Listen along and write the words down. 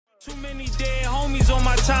Too many dead homies on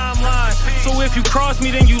my timeline. So if you cross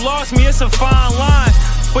me, then you lost me. It's a fine line.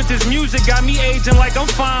 But this music got me aging like I'm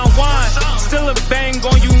fine wine. Still a bang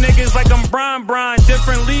on you niggas like I'm Brian.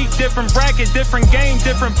 Different league, different bracket, different game,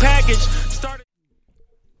 different package. Started.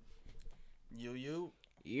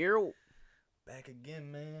 Yo. Back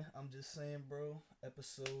again, man. I'm just saying, bro.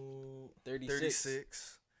 Episode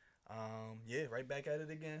 36. Yeah, right back at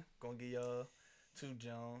it again. Gonna give y'all 2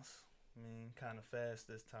 Jones. I mean, kind of fast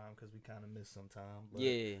this time because we kind of missed some time. But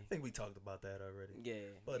Yeah. I think we talked about that already.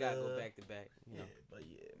 Yeah. But, you gotta go back to back. You know.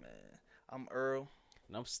 Man. I'm Earl.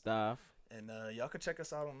 And I'm Staff. And y'all can check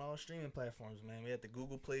us out on all streaming platforms, man. We at the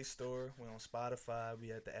Google Play Store. We on Spotify.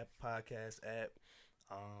 We at the Apple Podcast app.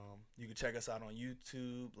 You can check us out on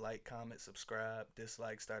YouTube. Like, comment, subscribe,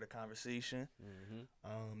 dislike, start a conversation.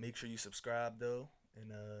 Make sure you subscribe, though,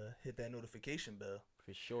 and hit that notification bell.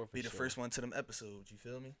 For sure. Be the first one to them episodes. You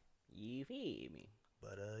feel me? You feel me?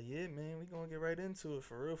 But, yeah, man, we going to get right into it.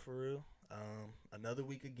 For real. Another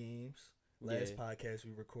week of games. Last podcast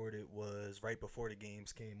we recorded was right before the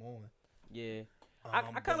games came on. Yeah.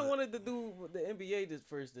 I kind of wanted to do the NBA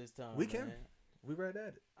this time. We can. Man. We right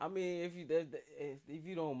at it. I mean, if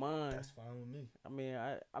you don't mind, that's fine with me.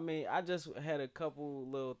 I mean, I just had a couple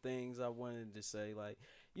little things I wanted to say, like,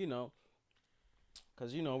 you know,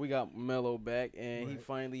 because, you know, we got Melo back, and he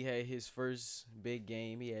finally had his first big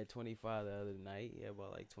game. He had 25 the other night. He had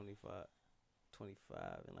about, like, 25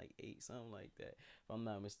 and, like, 8, something like that, if I'm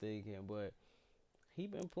not mistaken. But he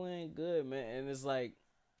been playing good, man, and it's like,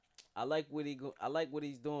 I like what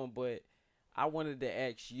he's doing, but I wanted to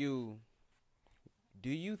ask you, do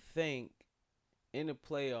you think in the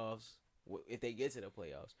playoffs, if they get to the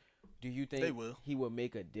playoffs, do you think he will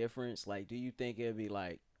make a difference? Like, do you think it'll be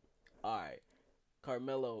like, all right,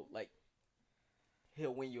 Carmelo, like,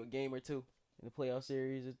 he'll win you a game or two in the playoff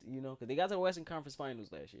series, you know? Because they got to the Western Conference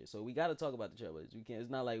Finals last year, so we got to talk about the Trailblazers.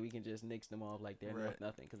 It's not like we can just nix them off like they're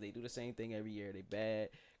nothing, because they do the same thing every year. They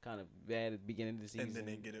kind of bad at the beginning of the season, and then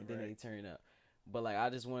they get it and then they turn up. But, like,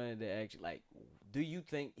 I just wanted to ask you, like, do you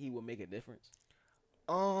think he will make a difference?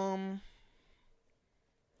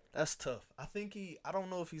 That's tough. I don't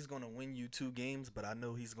know if he's going to win you 2 games, but I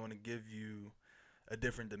know he's going to give you a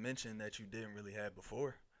different dimension that you didn't really have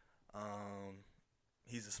before.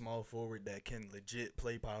 He's a small forward that can legit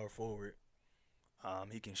play power forward.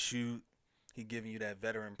 He can shoot. He giving you that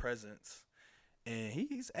veteran presence, and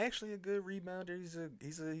he's actually a good rebounder.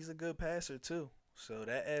 He's a good passer too. So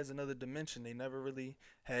that adds another dimension. They never really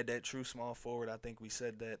had that true small forward. I think we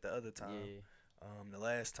said that the other time. Yeah. The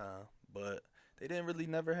last time, but they didn't really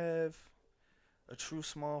never have a true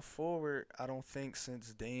small forward, I don't think,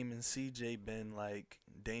 since Dame and CJ been like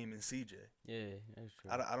Dame and CJ. Yeah, that's true.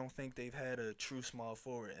 I don't think they've had a true small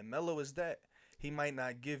forward, and Melo is that. He might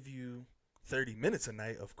not give you 30 minutes a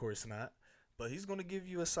night, of course not, but he's going to give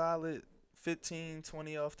you a solid 15,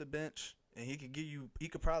 20 off the bench, and he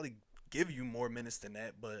could probably give you more minutes than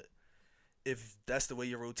that, but if that's the way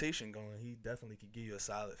your rotation going, he definitely could give you a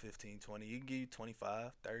solid 15, 20. He can give you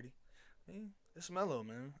 25, 30. I mean, it's Melo,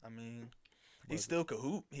 man. I mean, he still could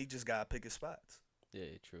hoop. He just got to pick his spots. Yeah,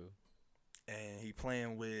 true. And he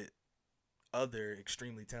playing with other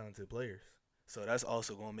extremely talented players. So that's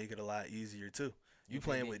also going to make it a lot easier, too. You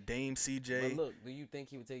playing with Dame, CJ. But look, do you think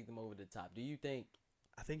he would take them over the top? Do you think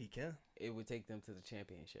I think he can. It would take them to the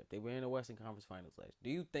championship? They were in the Western Conference Finals last. Do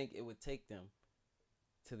you think it would take them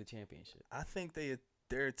to the championship? I think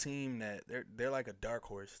they're a team that they're like a dark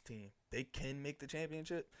horse team. They can make the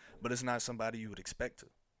championship, but it's not somebody you would expect to.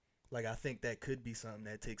 Like, I think that could be something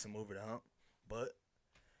that takes them over the hump, but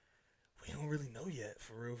we don't really know yet.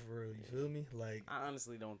 For real. You feel me? Like, I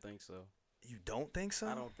honestly don't think so. You don't think so?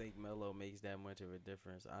 I don't think Melo makes that much of a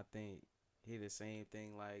difference. I think he the same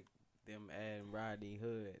thing like them adding Rodney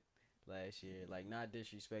Hood last year, like, not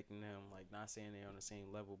disrespecting them, like, not saying they're on the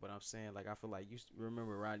same level, but I'm saying, like, I feel like you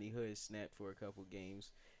remember Rodney Hood snapped for a couple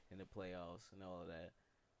games in the playoffs and all of that.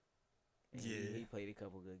 And he played a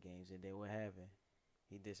couple good games, and then what happened?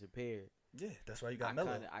 He disappeared. Yeah, that's why you got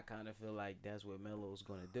Melo. I kind of feel like that's what Melo's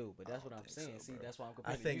gonna do, but that's what I'm saying. So, See, that's why I'm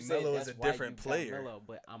comparing. I think Melo is a different player. Melo,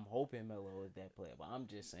 but I'm hoping Melo is that player. But I'm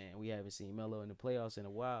just saying we haven't seen Melo in the playoffs in a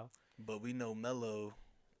while. But we know Melo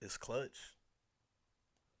is clutch.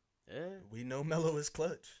 Yeah. We know Melo is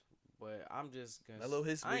clutch. But I'm just Melo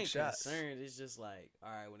hits big shots. Concerned. It's just like,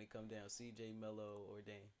 all right, when it comes down, CJ, Melo, or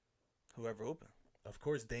Dame. Whoever open. Of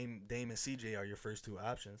course, Dame and CJ are your first 2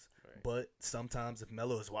 options. Right. But sometimes if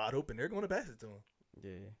Melo is wide open, they're going to pass it to him.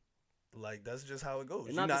 Yeah. Like, that's just how it goes.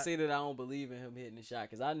 And not to say that I don't believe in him hitting the shot,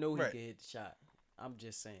 because I know he can hit the shot. I'm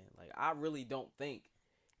just saying. Like, I really don't think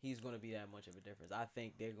he's going to be that much of a difference. I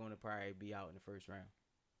think they're going to probably be out in the first round.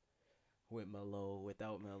 with Melo,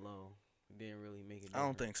 without Melo, didn't really make it. I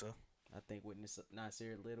don't think so. I think with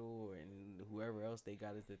Nasir Little and whoever else they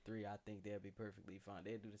got as the 3, I think they'll be perfectly fine.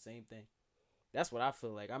 They'll do the same thing. That's what I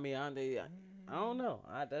feel like. I mean, I don't know.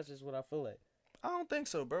 That's just what I feel like. I don't think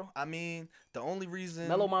so, bro. I mean, the only reason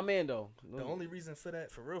Melo, my man, though. the only reason for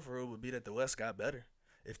that, for real, would be that the West got better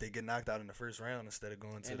if they get knocked out in the first round instead of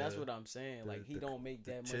going to. And that's what I'm saying. Like, he don't make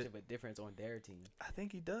that much chip. of a difference on their team. I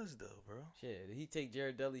think he does though, bro. Shit, he take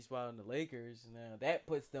Jared Dudley's spot on the Lakers. Now that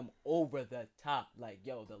puts them over the top. Like,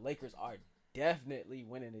 yo, the Lakers are definitely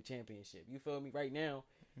winning the championship. You feel me? Right now,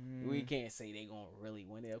 we can't say they gonna really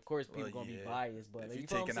win it. Of course, people gonna be biased, but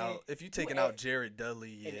if you taking out Jared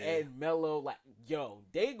Dudley, and Melo, like, yo,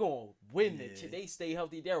 they gonna win the chip. They stay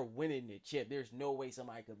healthy, they're winning the chip. There's no way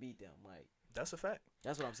somebody could beat them. Like, that's a fact.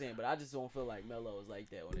 That's what I'm saying. But I just don't feel like Melo is like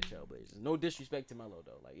that on the Trailblazers. No disrespect to Melo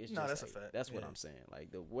though. Like, it's just that's like, a fact. That's what I'm saying.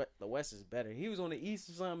 Like, the West is better. He was on the East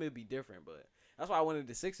or something, it'd be different. But that's why I wanted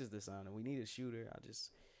the Sixers to sign him. We need a shooter.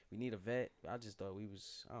 We need a vet. I just thought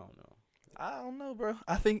I don't know, bro.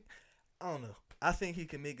 I don't know. I think he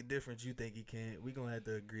can make a difference. You think he can't? We gonna have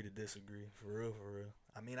to agree to disagree. For real.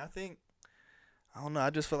 I mean, I don't know. I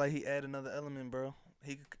just feel like he add another element, bro.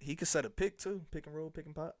 He could set a pick too. Pick and roll, pick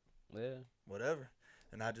and pop. Yeah. Whatever.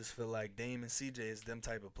 And I just feel like Dame and CJ is them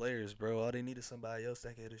type of players, bro. All they need is somebody else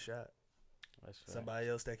that can hit a shot. Somebody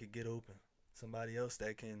else that could get open. Somebody else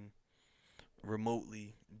that can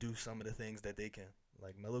remotely do some of the things that they can.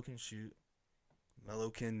 Like, Melo can shoot. Melo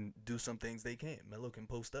can do some things they can't. Melo can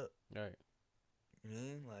post up. Right. You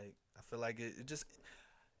mean? Like, I feel like it just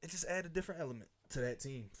add a different element to that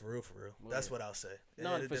team. For real. Well, that's what I'll say.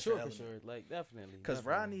 No, for sure. Like, definitely. Because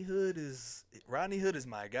Rodney Hood is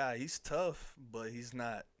my guy. He's tough, but he's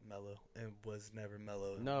not Melo and was never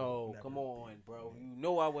Melo. No, come on, bro. You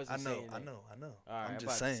know I wasn't saying that. I know. All right, I'm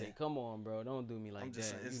just saying. Come on, bro. Don't do me like that.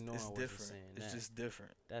 Saying, you know it's I wasn't different. saying It's that. just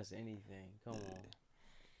different. That's anything. Come on.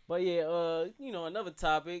 But yeah, another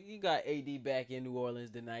topic. You got AD back in New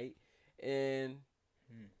Orleans tonight, and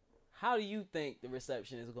how do you think the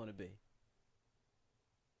reception is going to be?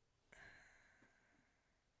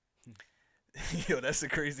 Yo, that's a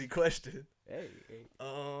crazy question. Hey.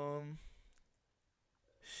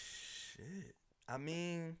 Shit. I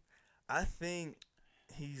mean, I think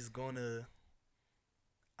he's gonna.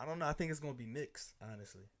 I don't know. I think it's gonna be mixed.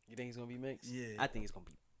 Honestly. You think it's gonna be mixed? Yeah. I think it's gonna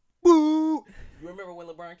be. Boo! You remember when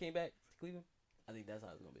LeBron came back to Cleveland? I think that's how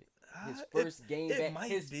it's gonna be. His first game back.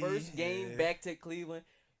 His first game back to Cleveland.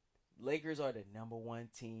 Lakers are the number 1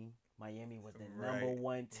 team. Miami was the number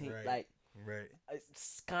 1 team. Like,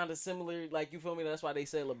 it's kind of similar. Like, you feel me? That's why they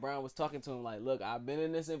said LeBron was talking to him. Like, look, I've been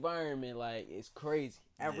in this environment. Like, it's crazy.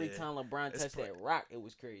 Every time LeBron touched that rock, it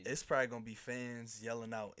was crazy. It's probably gonna be fans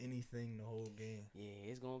yelling out anything the whole game. Yeah,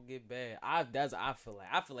 it's gonna get bad. I feel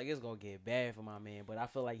like it's gonna get bad for my man, but I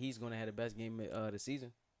feel like he's gonna have the best game of the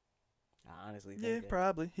season. I honestly think that.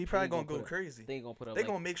 Probably. He probably gonna go crazy. They gonna put up. They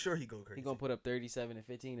gonna make sure he go crazy. He gonna put up 37 and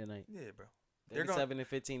 15 tonight. Yeah, bro. 37 and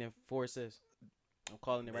 15 and 4 assists. I'm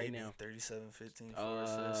calling it right now. 37, 15, 4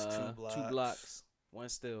 assists, 2 blocks, 1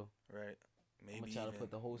 steal. Right. Maybe I'm gonna try to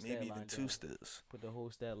put the whole stat line down. 2 steals. Put the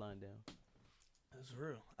whole stat line down. That's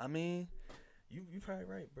real. I mean, you probably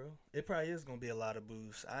right, bro. It probably is gonna be a lot of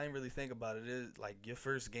boos. I ain't really think about it. It's like your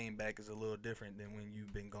first game back is a little different than when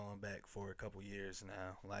you've been going back for a couple years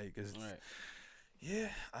now. Like, it's yeah.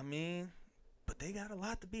 I mean, but they got a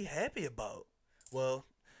lot to be happy about. Well,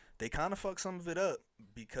 they kind of fucked some of it up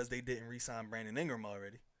because they didn't re-sign Brandon Ingram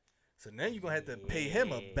already. So now you're gonna have to pay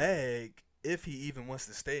him a bag if he even wants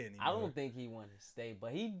to stay anymore. I don't think he wanted to stay,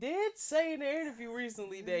 but he did say in the interview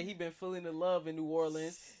recently that he been feeling the love in New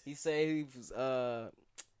Orleans. He said he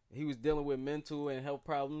was dealing with mental and health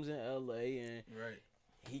problems in LA, and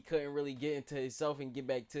he couldn't really get into himself and get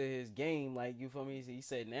back to his game. Like, you feel me? He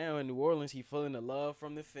said now in New Orleans he feeling the love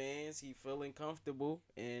from the fans. He feeling comfortable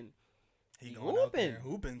and he going out there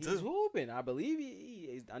hooping too. He's hooping. I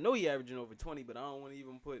believe I know he averaging over 20, but I don't want to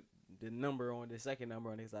even put the number on the second number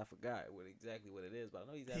on this. I forgot exactly what it is, but I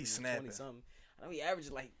know he's averaging 20 something. I know he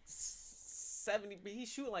averages like 70. He's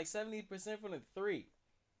shooting like 70% from the 3.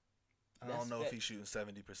 I don't know if he's shooting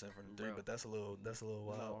 70% from the 3, but that's a little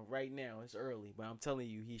wild. No, right now it's early, but I'm telling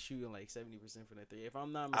you, he's shooting like 70% from the 3. If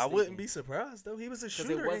I'm not mistaken, I wouldn't be surprised though. He was a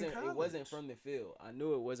shooter in college. It wasn't from the field. I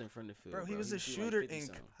knew it wasn't from the field. Bro, he was a shooter in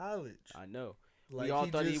college. I know. Like, we all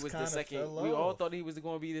thought he was the second. We all thought he was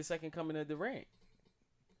going to be the second coming of Durant.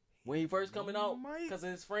 When he first coming out, because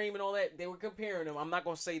of his frame and all that, they were comparing him. I'm not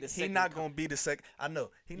going to say the second. He's not going to be the second. I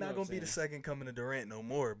know. He's not going to be the second coming to Durant no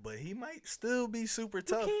more, but he might still be super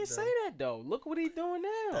tough. You can't say that, though. Look what he's doing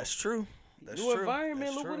now. That's true. That's New true. environment.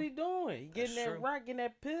 That's Look what true. he doing. He getting That's that true. rock, getting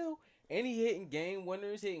that pill, and he hitting game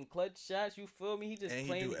winners, hitting clutch shots. You feel me? He just And he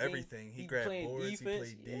playing do the game. everything. He He grab playing boards. defense.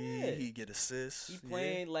 He play D. Yeah. He get assists. He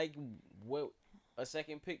playing like what a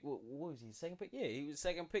second pick. What was he? Second pick? Yeah, he was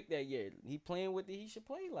second pick that year. He playing what he should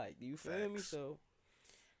play like. Do you feel me? Facts. So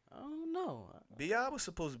I don't know. Bi was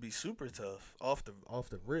supposed to be super tough off the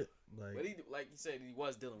rip. Like, But he, like you said, he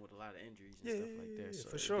was dealing with a lot of injuries and yeah, stuff like that. So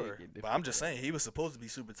for it sure. did get But difficult I'm just for him. saying he was supposed to be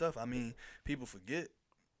super tough. I mean, people forget.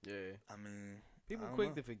 Yeah, I mean, people I don't quick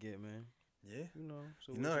know. to forget, man. Yeah. You know.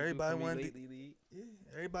 So You what know, do everybody for me wanted to- lately, Lee? Yeah,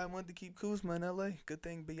 everybody wanted to keep Kuzma in LA. Good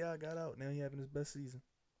thing Bi got out. Now he having his best season.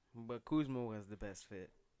 But Kuzma was the best fit.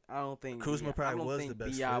 I don't think Kuzma B.I. probably I don't was think the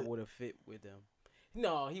best B.I. fit. would have fit with them.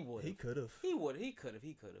 No, he would. He could have. He would. He could have.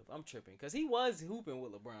 He could have. I'm tripping because he was hooping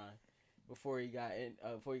with LeBron before he got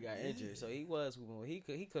injured. So he was hooping.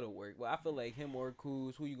 He could have worked. But I feel like him or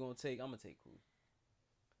Kuz. Who you gonna take? I'm gonna take Kuz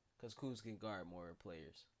because Kuz can guard more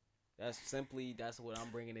players. That's what I'm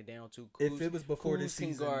bringing it down to. Kuz, If it was before this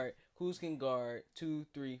season, Kuz can guard 2,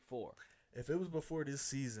 3, 4. if it was before this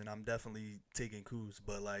season, I'm definitely taking Kuz.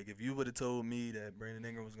 But like, if you would have told me that Brandon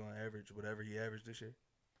Ingram was gonna average whatever he averaged this year,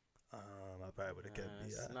 I probably would have kept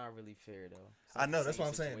It's Bi. not really fair though. It's I not know. the That's same what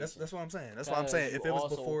I'm saying. That's situation. what I'm saying. That's what I'm saying. Because If it was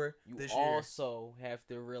also- before you this year, also have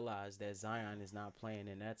to realize that Zion is not playing,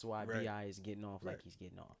 and that's why Right. Bi is getting off like Right. he's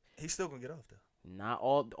getting off. he's still gonna get off though. Not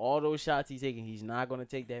all those shots he's taking. He's not gonna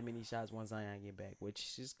take that many shots once Zion get back,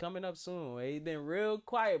 which is coming up soon. He's been real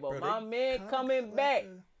quiet, but Bro, my they man kinda coming like, back.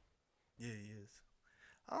 Yeah, he is.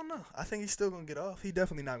 I don't know. I think he's still gonna get off. He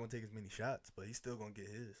definitely not gonna take as many shots, but he's still gonna get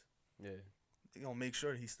his. Yeah, He gonna make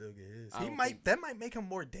sure he still get his. I He don't might. think- That might make him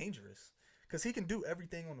more dangerous, cause he can do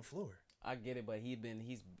everything on the floor. I get it, but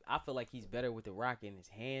he's. I feel like he's better with the rock in his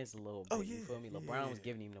hands a little bit. Oh, You yeah, feel me? yeah, LeBron was yeah.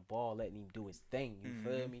 giving him the ball, letting him do his thing. You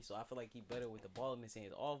feel Mhm. me? So I feel like he better with the ball in his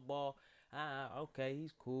hands. Off ball, okay,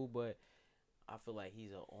 he's cool, but I feel like he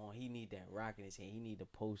need that rock in his hand. He need to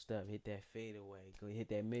post up, hit that fadeaway, go hit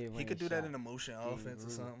that mid range. He could do that in a motion Get in offense or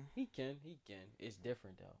groove. something. He can. It's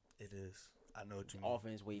different though. It is. I know what you mean.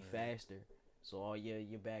 Offense way Yeah. faster. So all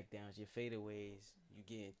your back downs, your fadeaways, you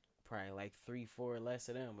get probably like 3, 4 less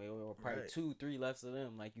of them, or probably Right. 2, 3 less of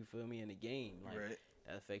them. Like you feel me in the game, like Right.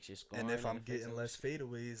 that affects your scoring. And if that I'm affects getting less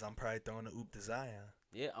fadeaways, I'm probably throwing the oop to Zion.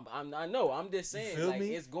 yeah, I know. I'm just saying, feel like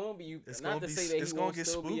me? it's gonna be. It's Not gonna to be- say that it's he gonna won't get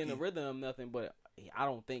still be in the spooky. rhythm, nothing, but I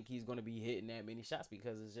don't think he's gonna be hitting that many shots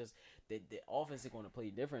because it's just that the offense is gonna play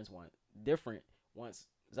different once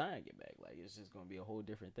Zion get back. Like it's just gonna be a whole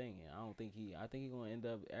different thing. And I think he's gonna end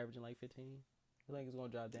up averaging like 15. I think it's gonna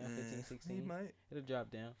drop down 15, He 16. might, It'll drop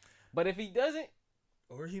down. But if he doesn't,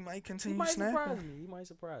 or he might he continue might surprise snapping. me. He might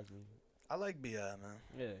surprise me. I like Bi, man.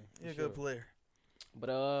 Yeah, He's a for sure. good player.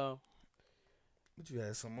 But But you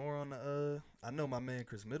had some more on the. I know my man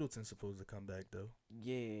Chris Middleton's supposed to come back though.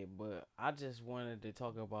 yeah, but I just wanted to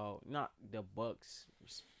talk about not the Bucks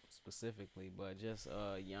specifically, but just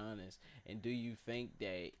Giannis. And do you think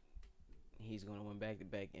that he's gonna win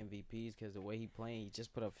back-to-back MVPs? Because the way he playing, he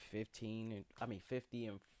just put up 50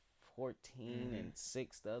 and 14 and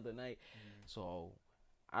 6 the other night. So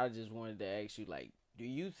I just wanted to ask you, like, do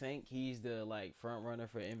you think he's the like front runner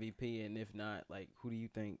for MVP? And if not, like, who do you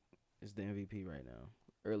think is the MVP right now?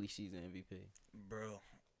 Early season MVP. Bro,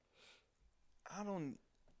 I don't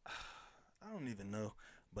even know,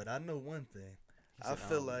 but I know one thing. He I said,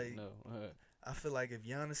 feel don't even like- know. I feel like if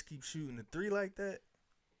Giannis keeps shooting the 3 like that,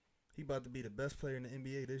 he about to be the best player in the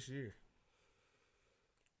NBA this year.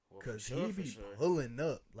 Well, for Cause sure, he for be sure. pulling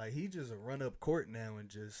up like he just a run up court now and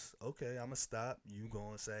just okay. I'ma stop. You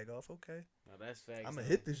going sag off? Okay. No, that's facts. I'ma though.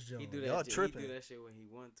 hit this He joint. do Y'all that. tripping. He do that shit when he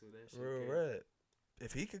want to. That shit. Real crazy. red.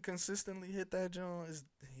 If he could consistently hit that joint,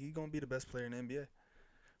 he gonna be the best player in the NBA,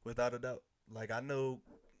 without a doubt. Like I know.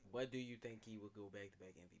 What do you think he would go back to back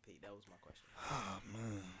MVP? That was my question. Oh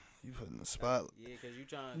man, you putting the spot. Yeah, cause you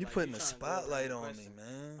trying. You like, putting you the trying to go around spotlight the on me, question.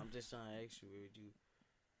 man. I'm just trying to ask you, would you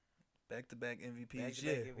Back to back MVPs. back-to-back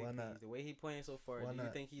Yeah, MVPs? why not? The way he playing so far, Why do you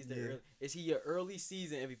not? think he's the Yeah. early, is he your early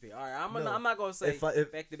season MVP? All right, I'm No. not gonna say If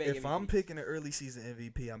back to back. if I'm picking an early season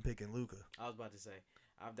MVP, I'm picking Luka I was about to say,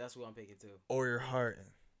 that's who I'm picking too. or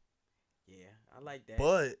Harden. Yeah, I like that.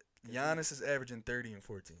 But Giannis is averaging 30 and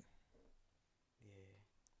 14. yeah,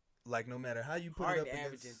 Like no matter how you put Harden it up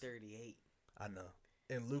averaging against, 38. I know.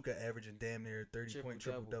 And Luka averaging damn near 30 point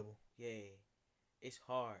triple double. Yeah, it's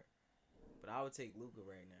hard, but I would take Luka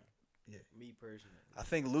right now. Yeah. Me personally. I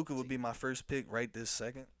think Luka would be my first pick right this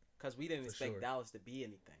second. Because we didn't For expect sure. Dallas to be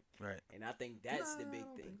anything. Right. And I think that's the Nah, I big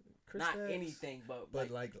don't thing. think- Not Kristaps, anything, but but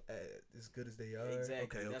like as good as they are.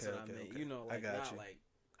 exactly. Okay, That's okay, what okay, I meant. okay. You know, I like got not you. like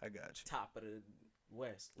I got you. top of the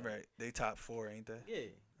West. Like, Right. They top 4, ain't they? Yeah.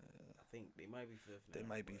 think they might be fifth. They now,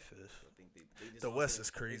 might be but fifth. I think they just The lost West to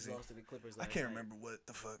is they crazy. lost to the Clippers I last can't night. remember what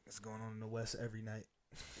the fuck is going on in the West every night.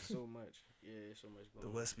 It's so much. Yeah, it's so much going The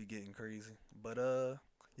on. West be getting crazy. But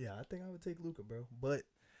yeah, I think I would take Luka, bro. But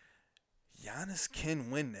Giannis can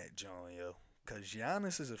win that, John, yo. Cause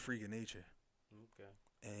Giannis is a freak of nature. Okay.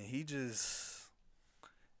 And he just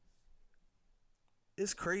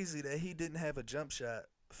it's crazy that he didn't have a jump shot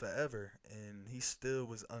forever and he still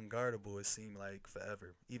was unguardable, it seemed like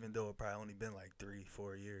forever. Even though it probably only been like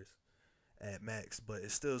 3-4 years at max. But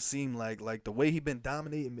it still seemed like the way he been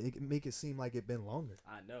dominating make it seem like it been longer.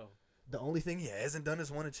 I know. The only thing he hasn't done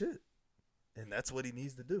is won a chip. And that's what he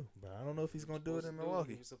needs to do. But I don't know if he's gonna do it in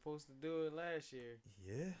Milwaukee. He was supposed to do it last year.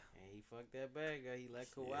 Yeah. And he fucked that bag up. He let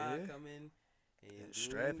Kawhi Yeah. come in and And do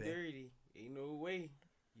strap him him. dirty. Ain't no way.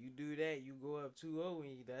 You do that, you go up 2-0,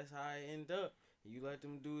 and that's how it end up. You let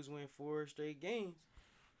them dudes win 4 straight games.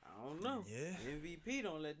 I don't know. Yeah. MVP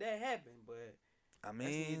don't let that happen, but I that's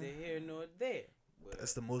mean, neither here nor there. But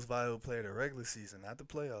that's the most valuable player of the regular season, not the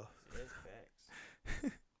playoffs. that's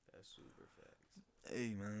facts. That's super facts.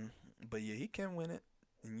 Hey, man. But yeah, he can win it.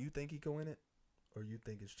 And you think he can win it? Or you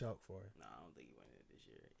think it's chalk for him? Nah, I don't think he winning it this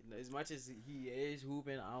year. As much as he is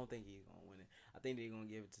hooping, I don't think he's gonna win it. I think they're gonna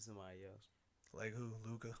give it to somebody else. Like who?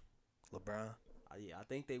 Luka? LeBron? Yeah, I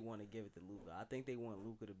think they want to give it to Luka. I think they want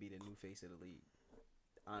Luka to be the new face of the league.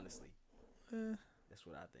 Honestly, Eh, that's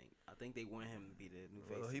what I think. I think they want him to be the new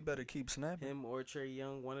face. well, of he the better league. keep snapping. Him or Trey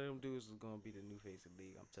Young, one of them dudes is gonna be the new face of the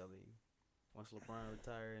league. I'm telling you. Once LeBron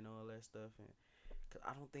retire and all that stuff, and cause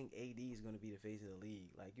I don't think AD is gonna be the face of the league.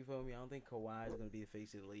 Like, you feel me? I don't think Kawhi is gonna be the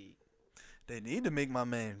face of the league. They need to make my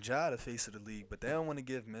man Ja the face of the league, but they don't want to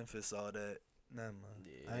give Memphis all that. Nah, man.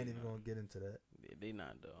 Yeah, I ain't they even not. gonna get into that. Yeah, they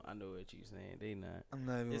not though. I know what you saying. They not. I'm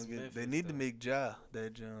not even It's gonna get. They Memphis, need to though. make Ja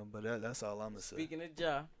that jump, but that's all I'm gonna say. Speaking of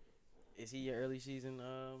Ja, is he your early season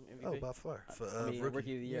MVP? Oh, by far. For I mean,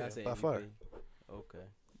 rookie of the year. Yeah, I say by MVP. far. Okay.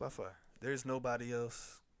 By far. There's nobody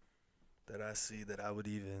else that I see that I would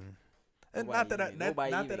even. And Nobody not that even-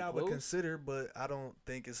 nobody not that even I would close? consider, but I don't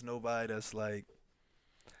think it's nobody that's like.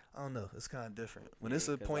 I don't know. It's kind of different when it's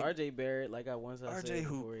a 'cause point. RJ Barrett, like I once I RJ said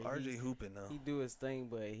hoop. before, RJ hooping though. he do his thing,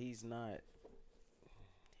 but he's not.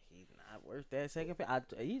 He's not worth that second pick.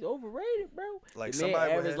 He's overrated, bro. Like The man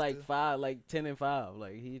somebody would averaged have like to- 5, like 10 and 5.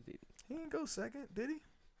 Like he He didn't go second, did he?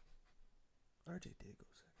 RJ did go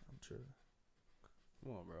second. I'm tripping.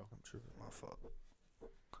 come on, bro. I'm tripping. My fault.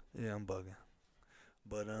 Yeah, I'm bugging.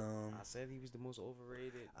 But I said he was the most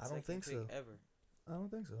overrated. I don't second think pick so. ever. I don't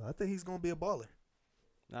think so. I think he's gonna be a baller.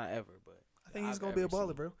 Not ever, but I think he's I've gonna be a ever baller,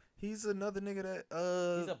 seen. bro. He's another nigga that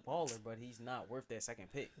He's a baller, but he's not worth that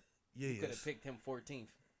second pick. yeah, You he could is. have picked him 14th.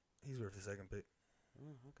 He's worth the second pick.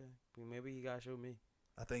 Okay, well, maybe he gotta show me.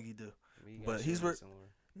 I think he do. Maybe he But gotta he's show me worth- somewhere.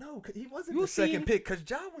 No, he wasn't You the second seen- pick because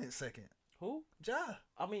Ja went second. Who? Ja.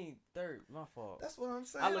 I mean, third. My fault. That's what I'm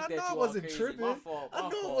saying. I I, looked know at I you all wasn't crazy. tripping. My fault. I my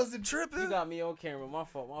know I fault. wasn't tripping. You got me on camera. My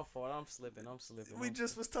fault. My fault. I'm slipping. We I'm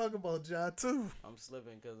just was talking about Ja too. I'm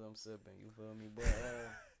slipping because I'm sipping. You feel me?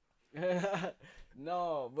 But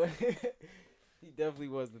no, but he definitely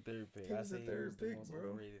was the third pick. He I was the say he third was the pick, most bro.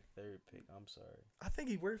 overrated third pick. I'm sorry. I think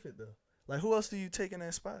he worth it though. Like who else do you take in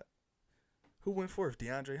that spot? Who went fourth?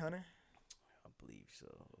 DeAndre Hunter. I believe so.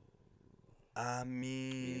 I And then I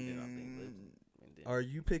mean, think and then- are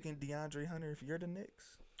you picking DeAndre Hunter if you're the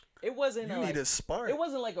Knicks? it wasn't You a, need like, a spark. it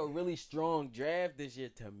wasn't like a really strong draft this year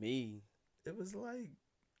to me. It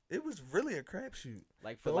was really a crapshoot.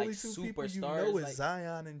 Like The for like only two people superstars, you know is like,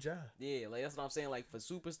 Zion and Ja. yeah, like that's what I'm saying. Like for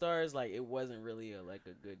superstars, like it wasn't really a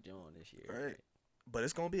good John this year. Right. But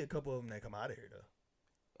it's gonna be a couple of them that come out of here though.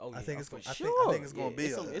 Oh yeah, I think it's for gonna- I sure. think it's gonna be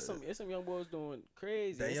It's some young boys doing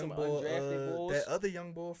crazy. That It's young some boy, undrafted boys. that other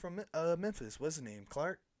young boy from Memphis, what's his name?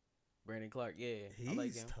 Clark. Brandon Clark, yeah, He's I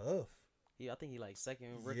like him. tough. I think he like second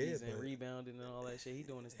Yeah, rookies and but rebounding and all that shit. He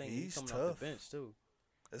doing his thing. He's he's coming tough. off the bench too.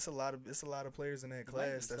 It's a lot of players in that He might be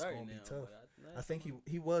class that's starting gonna be now, tough. but I think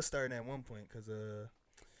he was starting at one point because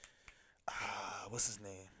what's his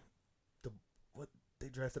name? They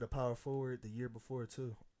drafted a power forward the year before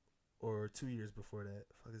too, or 2 years before that.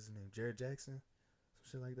 Fuck is his name? Jared Jackson,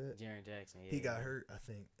 some shit like that. Jaren Jackson. Yeah, He got hurt, I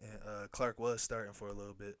think, and Clark was starting for a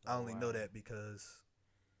little bit. I Oh, only know wow. that because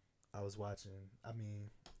I was watching. I mean,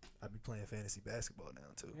 I be playing fantasy basketball now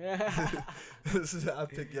too. Yeah, I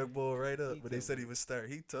picked young boy right up, He but they tough. said he would start.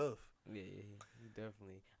 He tough. yeah, he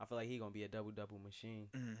definitely. I feel like he gonna be a double machine.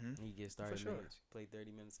 Mm-hmm. He get started sure. minutes, play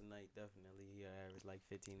 30 minutes a night. Definitely, he average like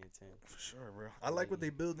 15 and 10. For sure, bro. I like what they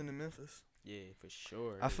building in Memphis. Yeah, for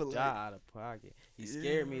sure. I feel Ja like- out of pocket. He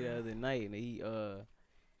scared me the Yeah. other night, and he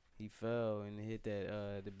He fell and hit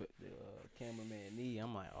that the cameraman knee.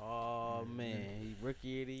 I'm like, oh man, he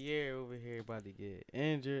rookie of the year over here about to get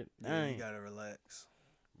injured. Yeah, he gotta relax.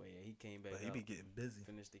 But yeah, he came back. But he up, be getting busy.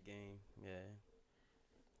 finished the game. Yeah.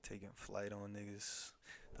 Taking flight on niggas.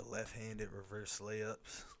 The left-handed reverse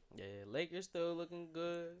layups. Yeah, Lakers still looking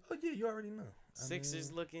good. Oh yeah, you already know.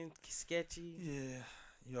 Sixers looking sketchy. Yeah,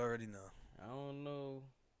 you already know. I don't know.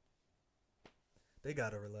 They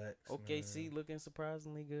gotta relax. OKC man. looking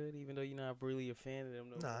surprisingly good, even though you're not really a fan of them.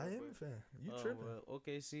 No Nah, more, I am but- a fan. You tripping? Well,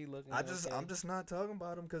 OKC looking. I'm okay. just not talking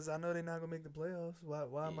about them because I know they're not gonna make the playoffs.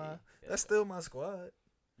 Why am I? Yeah. That's still my squad.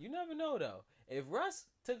 You never know though. If Russ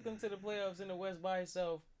took them to the playoffs in the West by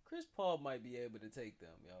himself, Chris Paul might be able to take them,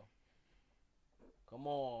 yo. Come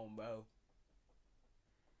on, bro.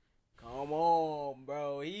 Come on,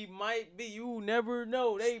 bro. He might be. You never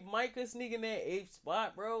know. They might could sneak in that 8th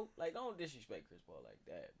spot, bro. Like, don't disrespect Chris Paul like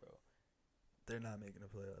that, bro. They're not making the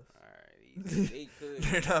playoffs. All right, they could.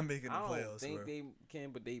 They're not making the I don't playoffs, think bro. they can,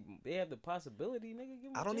 but they have the possibility, nigga.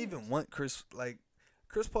 Give them I a don't chance. even want Chris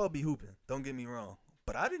Paul be hooping. Don't get me wrong,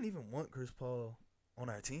 but I didn't even want Chris Paul on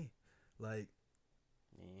our team. Like,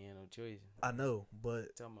 Yeah, no choice. I know,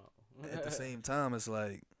 but Talking about. at the same time, it's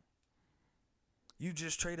like you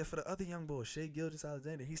just traded for the other young boy, Shea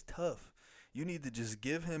Gilgeous-Alexander. He's tough. You need to just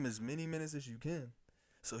give him as many minutes as you can,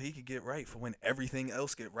 so he could get right for when everything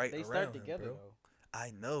else get right They around start him, together bro. though.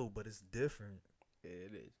 I know, but it's different. Yeah,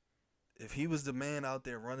 it is. If he was the man out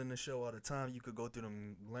there running the show all the time, you could go through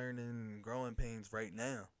them learning and growing pains right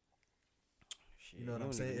now. Shit, You know what he I'm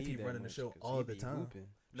don't saying? even If he need that running the much show 'cause all he the be time. hooping.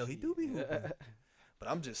 No, he Shit. do be hooping. But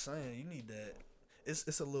I'm just saying, you need that.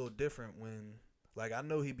 It's a little different when, like, I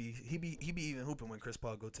know he be even hooping when Chris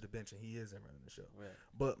Paul go to the bench and he isn't running the show. Right.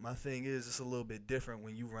 But my thing is, it's a little bit different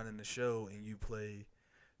when you running the show and you play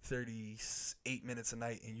 38 minutes a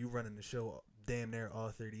night and you running the show damn near all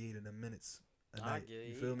 38 of the minutes a I night. get it.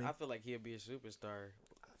 You feel me? I feel like he'll be a superstar.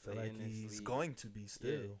 I feel like in this he's league. going to be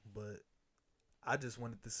still, Yeah. but I just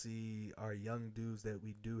wanted to see our young dudes that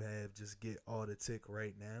we do have just get all the tick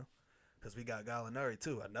right now. Because we got Gallinari,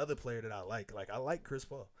 too, another player that I like. Like, I like Chris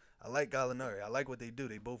Paul. I like Gallinari. I like what they do.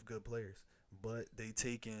 They both good players. But they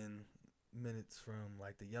taking minutes from,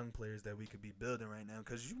 like, the young players that we could be building right now.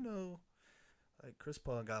 Because, you know, like, Chris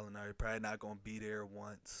Paul and Gallinari probably not going to be there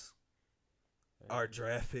once our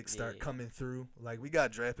draft picks start Yeah. coming through. Like, we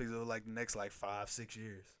got draft picks over, like, the next, like, 5-6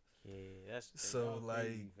 years. Yeah, that's So y'all like,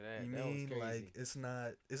 crazy for that. you That was mean crazy.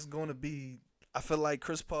 like it's gonna be. I feel like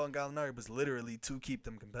Chris Paul and Gallinari was literally to keep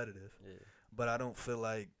them competitive, Yeah. but I don't feel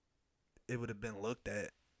like it would have been looked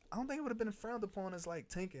at. I don't think it would have been frowned upon as like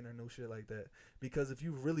tanking or no shit like that. Because if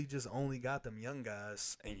you really just only got them young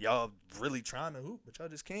guys and y'all really trying to hoop, but y'all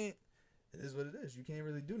just can't. It is what it is. You can't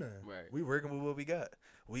really do nothing. Right. We working with what we got.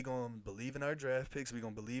 We gonna believe in our draft picks. We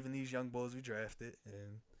gonna believe in these young boys we drafted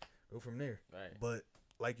and go from there. Right. But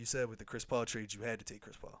like you said, with the Chris Paul trade, you had to take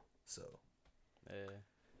Chris Paul. So Yeah.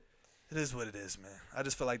 it is what it is, man. I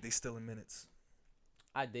just feel like they still in minutes.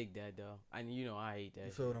 I dig that though. You know I hate that.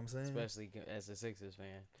 You feel shit, what I'm saying? Especially as a Sixers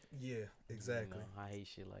fan. Yeah, exactly. You know, I hate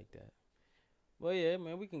shit like that. Well, yeah,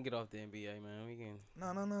 man, we can get off the NBA, man. We can. No.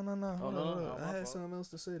 Oh, Hold no, on, no, hold no, on. my I had fault. something else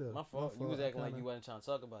to say though. My fault. You was I acting like kinda- you wasn't trying to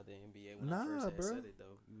talk about the NBA when I Nah, first had bro. said it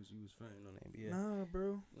though. You was fronting on the NBA. Nah,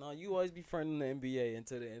 bro. No, you always be fronting on the NBA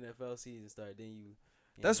until the NFL season start. Then you.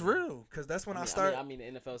 That's know, real, cause that's when I start. I mean,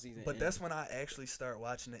 the NFL season. But that's when I actually start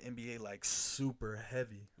watching the NBA like super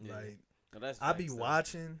heavy. Yeah. Like no, that's I be facts, though.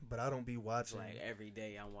 watching, but I don't be It's watching like every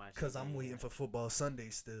day I'm watching. because I'm games. waiting for football Sunday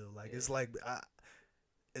still. Like it's Yeah. like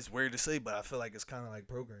it's weird to say, but I feel like it's kind of like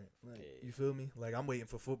programmed. Like, Yeah. you feel me? Like I'm waiting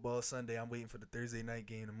for football Sunday. I'm waiting for the Thursday night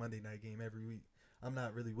game, the Monday night game every week. I'm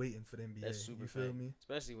not really waiting for the NBA. That's super. You feel fact. me?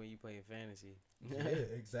 Especially when you playing fantasy. Yeah,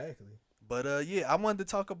 exactly. But yeah, I wanted to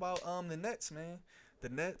talk about the Nets, man. The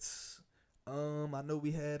Nets. I know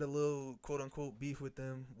we had a little quote unquote beef with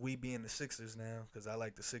them. We being the Sixers now, because I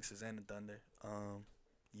like the Sixers and the Thunder.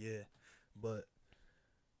 Yeah, but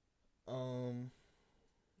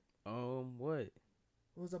What?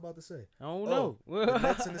 what was I about to say? I don't Oh, know. The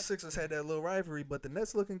Nets and the Sixers had that little rivalry, but the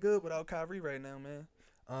Nets looking good without Kyrie right now, man.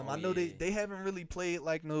 I know yeah. they haven't really played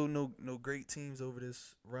like no great teams over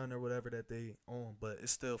this run or whatever that they own, but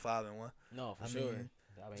it's still 5-1. No, for I sure. mean,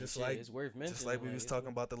 I mean, just shit, like- it's worth mentioning. Just like we was it's talking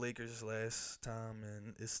worth- about the Lakers last time,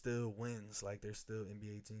 and it still wins. Like they're still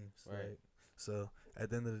NBA teams, Right. So at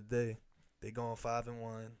the end of the day, they going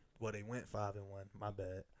 5-1. Well, they went 5-1. My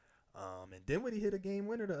bad. And Dinwiddie hit a game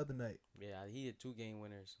winner the other night. Yeah, he had 2 game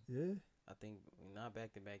winners. Yeah, I think not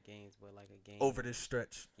back-to-back games, but like a game over this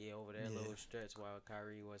stretch. Yeah, over that Yeah. little stretch while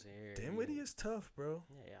Kyrie wasn't here. Dinwiddie is tough, bro.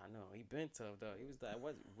 Yeah, I know. He been tough though. He was that.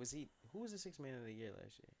 Was he? Who was the sixth man of the year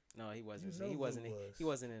last year? No, he wasn't. You know He who wasn't. was. He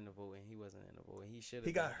wasn't in the voting. He wasn't in the voting. He should have.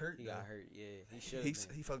 He got hurt, He though. got hurt. Yeah, he should. He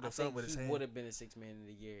fucked I up something think with his he hand. would have been a sixth man of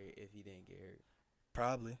the year if he didn't get hurt.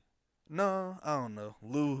 Probably. No, I don't know.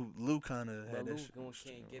 Lou kind of But had Lou that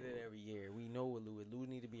shit. can't get it every year. We know what Lou is. Lou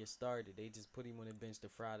need to be a starter. They just put him on the bench to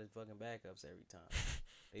fry the fucking backups every time.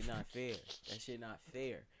 They not fair. That shit not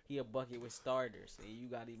fair. He a bucket with starters, and you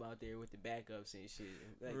got him out there with the backups and shit.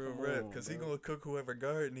 Like, Real come rep, on, because he bro. gonna cook whoever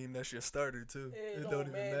guarding him. That's your starter too. It don't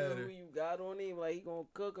even matter. who you got on him. Like, he gonna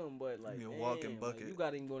cook him, but like, He a damn, walking like, bucket. you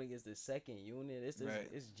got him going against the second unit. Right.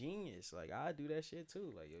 It's genius. Like, I do that shit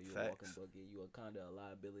too. Like, yo, you a walking Facts. bucket. You a kind of a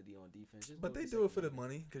liability on defense. Just But go they with do it for the second unit.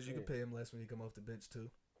 money, because you can Yeah. pay him less when you come off the bench too.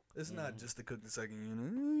 It's not Mhm. just to cook the second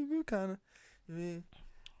unit. You kind of, you mean?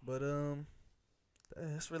 But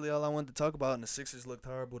that's really all I wanted to talk about. And the Sixers looked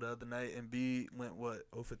horrible the other night. And B went what?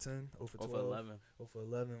 0 for 10, 0 for 12, 11. 0 for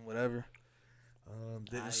 11, whatever.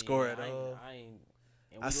 Didn't I score ain't- at all. I ain't.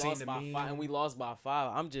 And I we seen lost the by meme. 5. And we lost by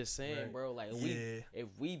 5. I'm just saying, Right. bro. Like, Yeah.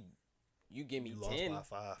 you give me You 10. lost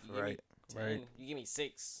by 5, you give me right? 10. Right. You give me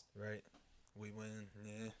 6. Right. We win.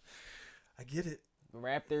 Yeah. I get it.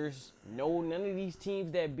 Raptors, no, none of these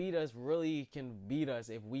teams that beat us really can beat us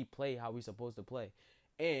if we play how we supposed to play.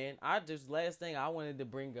 And last thing I wanted to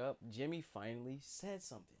bring up, Jimmy finally said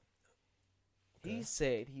something. Okay. He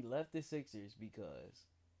said he left the Sixers because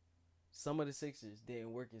some of the Sixers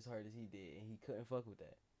didn't work as hard as he did, and he couldn't fuck with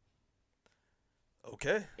that.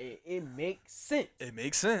 Okay. It makes sense. It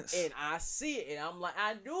makes sense. And I see it, and I'm like,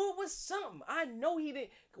 I knew it was something. I know he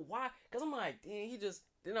didn't. Why? Because I'm like, damn,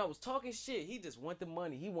 then I was talking shit. He just want the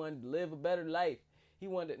money. He wanted to live a better life. He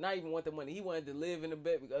wanted to not even want the money. He wanted to live in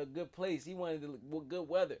a good place. He wanted to with good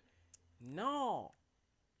weather. No.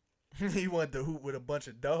 He wanted to hoop with a bunch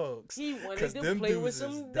of dogs. He wanted 'Cause to them play with dudes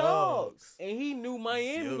some is dogs. And he knew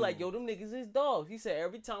Miami. Yo. Like, yo, them niggas is dogs. He said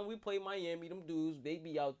every time we play Miami, them dudes, they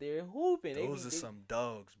be out there hooping. Those are some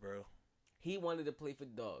dogs, bro. He wanted to play for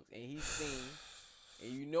dogs. And he seen,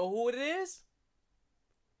 and you know who it is?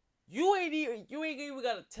 You ain't even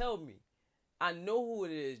gotta tell me. I know who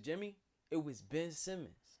it is, Jimmy. It was Ben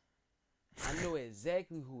Simmons. I know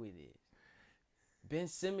exactly who it is. Ben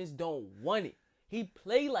Simmons don't want it. He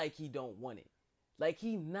play like he don't want it. Like,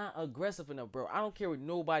 he not aggressive enough, bro. I don't care what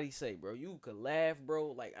nobody say, bro. You could laugh,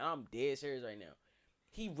 bro. Like, I'm dead serious right now.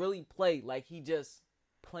 He really play like he just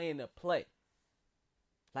playing to play.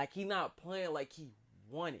 Like, he not playing like he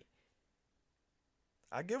want it.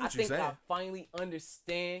 I get I what you're think saying. I finally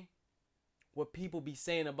understand what people be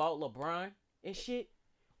saying about LeBron and shit.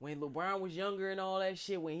 When LeBron was younger and all that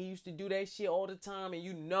shit, when he used to do that shit all the time, and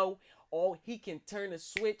he can turn a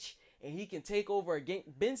switch and he can take over a game.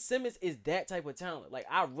 Ben Simmons is that type of talent. Like,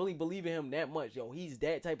 I really believe in him that much, yo. He's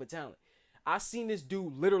that type of talent. I seen this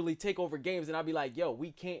dude literally take over games, and I'd be like, yo,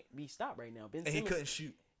 we can't be stopped right now. Ben And he Simmons, couldn't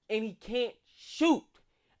shoot. and he can't shoot.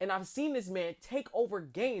 And I've seen this man take over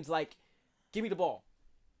games. Like, give me the ball,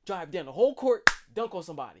 drive down the whole court, dunk on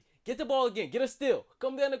somebody. Get the ball again. Get a steal.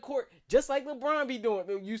 Come down the court. Just like LeBron be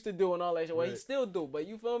doing, used to do and all that shit. Well, he Right. still do, but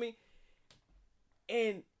you feel me?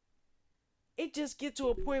 And it just get to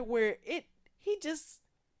a point where he just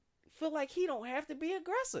feel like he don't have to be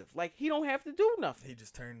aggressive. Like, he don't have to do nothing. He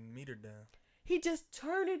just turned the meter down. He just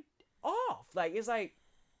turned it off. Like, it's like,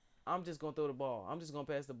 I'm just going to throw the ball. I'm just going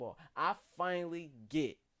to pass the ball. I finally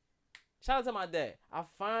get. Shout out to my dad. I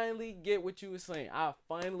finally get what you were saying. I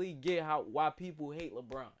finally get why people hate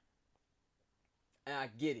LeBron. And I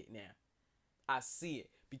get it now. I see it.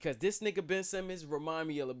 Because this nigga Ben Simmons remind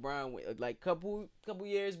me of LeBron. Like, couple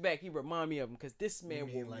years back, he remind me of him. Because this man You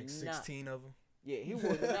mean will like not. 16 of them? Yeah, he will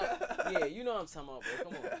not. Yeah, you know what I'm talking about, bro.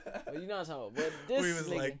 Come on. But you know what I'm talking about. But this We was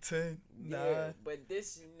nigga, like 10, 9. yeah, but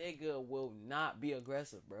this nigga will not be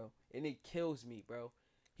aggressive, bro. And it kills me, bro.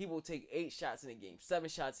 He will take 8 shots in a game, 7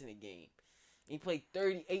 shots in a game. He played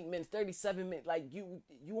 38 minutes, 37 minutes. Like, you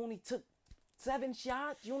only took 7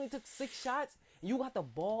 shots? You only took 6 shots? You got the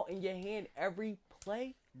ball in your hand every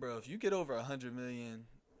play? Bro, if you get over 100 million,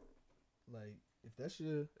 like, if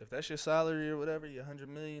that's your salary or whatever, your 100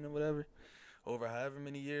 million or whatever, over however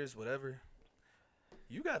many years, whatever,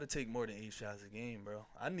 you got to take more than 8 shots a game, bro.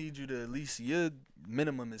 I need you to at least, your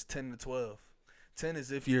minimum is 10 to 12. 10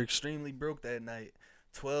 is if you're extremely broke that night.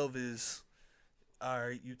 12 is all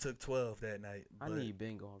right, you took 12 that night. I But need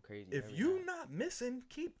Ben going crazy. if every you night. not missing,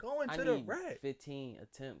 keep going I to the need rack. 15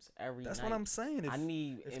 attempts every That's night. what I'm saying. I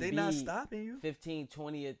need if they not Embiid stopping you, 15,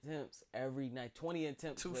 20 attempts every night. 20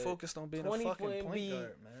 attempts. too for focused on being a 20 fucking for point Embiid,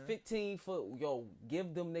 guard, man. 15 for yo.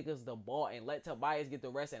 Give them niggas the ball and let Tobias get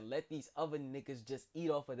the rest and let these other niggas just eat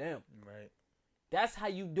off of them. Right. That's how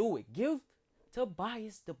you do it. Give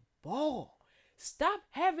Tobias the ball. Stop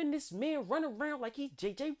having this man run around like he's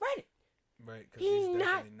JJ Redick. Right. Because He's he's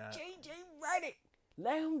not definitely not. JJ Redick.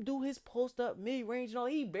 Let him do his post up mid range and all.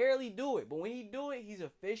 He barely do it, but when he do it, he's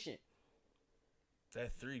efficient.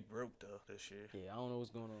 That 3 broke though this year. Yeah, I don't know what's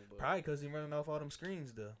going on, but Probably because he running off all them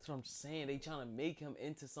screens though. that's what I'm saying. They trying to make him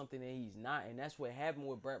into something that he's not, and that's what happened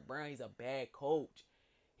with Brett Brown. He's a bad coach.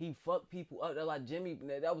 He fucked people up. They're like Jimmy.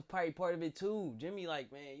 That was probably part of it too. Jimmy,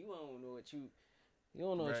 like, man, you don't know what you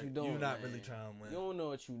don't know what Right. you doing. You're not man. really trying to win. You don't know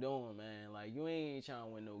what you doing, man. Like, you ain't trying to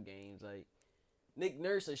win no games. Like, Nick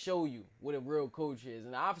Nurse will show you what a real coach is,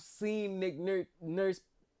 and I've seen Nick Nurse.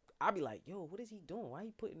 I'll be like, yo, what is he doing? Why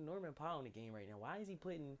he putting Norman Powell in the game right now? Why is he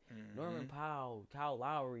putting Norman Powell, Kyle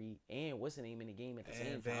Lowry, and what's the name in the game at the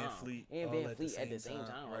same And Van time? Fleet And all Van at the Fleet at the same same time,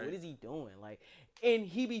 time. Like, right. what is he doing? Like, and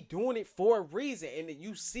he be doing it for a reason, and then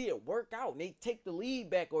you see it work out, and they take the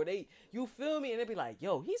lead back, or you feel me, and they be like,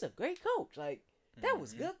 yo, he's a great coach. Like, that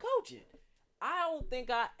was good coaching. I don't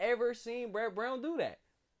think I ever seen Brett Brown do that.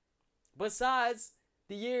 Besides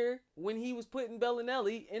the year when he was putting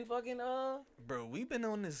Bellinelli in fucking Bro, we've been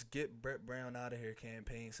on this get Brett Brown out of here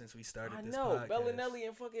campaign since we started I this know podcast. Bellinelli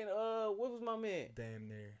and fucking what was my man? Damn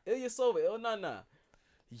near. Ilyasova, El Nana.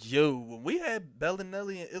 Yo, when we had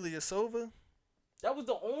Bellinelli and Ilyasova, That was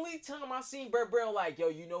the only time I seen Brett Brown like, yo,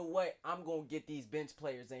 you know what? I'm gonna get these bench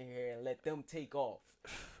players in here and let them take off.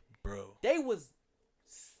 bro. They was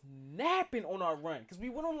snapping on our run because we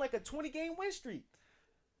went on like a 20-game win streak.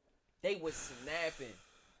 They was snapping.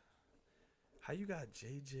 How you got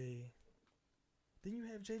JJ? Didn't you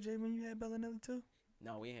have JJ when you had Bellinelli too?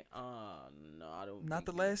 No, we ain't. No, I don't. Not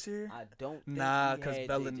the think we- last year? I don't. Think Nah, we 'cause had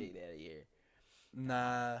JJ that year.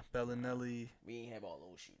 Nah, Bellinelli. We ain't have all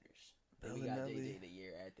those shooters. Then we got Bellinelli. JJ the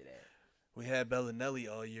year after that. We had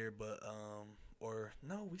Bellinelli all year, but or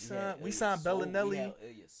no, we signed Ilyasova- Bellinelli. We had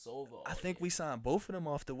Ilyasova all I think year. we signed both of them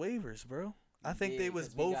off the waivers, bro. I think they Yeah, was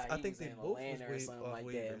 'cause we both. got- I he think was they in both was Atlanta or something off like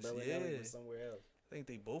that, and waivers. Bellinelli Yeah, was somewhere else. I think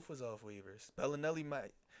they both was off waivers.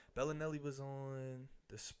 Bellinelli was on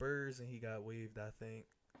the Spurs and he got waived, I think.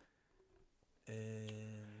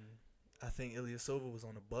 And I think Ilyasova was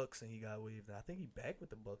on the Bucks and he got waived. I think he back with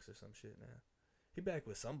the Bucks or some shit now. He back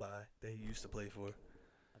with somebody that he used to play for.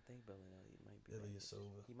 I think Bellinelli might be.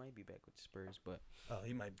 Ilyasova. He might be back with the Spurs, but Oh,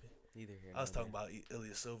 he might be. neither here. I was nor talking there. about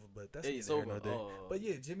Ilyasova, but that's Ilyasova, neither here nor there. oh. But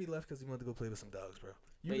yeah, Jimmy left because he wanted to go play with some dogs, bro.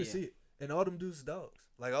 You But can yeah. see it. And all them dudes is dogs.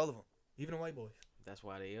 Like all of them. Even the white boys. That's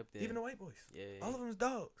why they up there. Even the white boys. Yeah, All of them is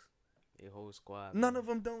dogs. they whole squad. None man. of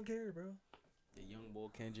them don't care, bro. The young boy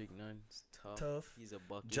Kendrick Nunn's tough. Tough. He's a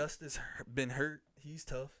bucket. Justice been hurt. He's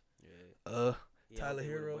tough. Yeah. He out Tyler there with a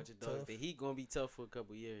Hero, bunch of dogs. tough. The Heat gonna be tough for a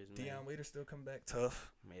couple years, man. Deion Waiters still come back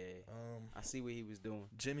tough. Yeah. I see what he was doing.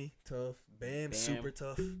 Jimmy tough. Bam, Bam. super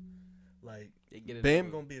tough. Like They get Bam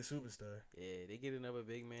another- gonna be a superstar. Yeah, they get another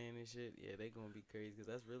big man and shit. Yeah, they gonna be crazy because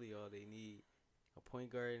that's really all they need. A point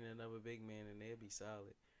guard and another big man, and they'll be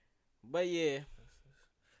solid. But yeah,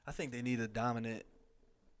 I think they need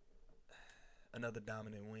another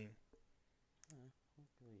dominant wing.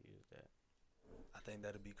 we'll use that. I think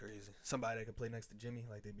that'd be crazy. Somebody that could play next to Jimmy,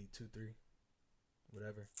 like they be 2-3,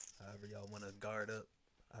 whatever. However y'all want to guard up.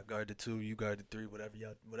 I guard the 2, you guard the 3, whatever you.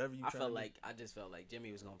 I just felt like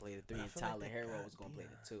Jimmy was gonna play the 3 I and feel like Tyler they Hero got was gonna play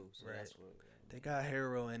the 2. So Right. that's what. They got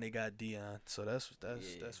Harrow and they got Dion, so that's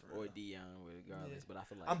Yeah, real. or Dion, regardless. Yeah. But I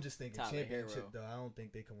feel like I'm just thinking Tyler championship Hero. though. I don't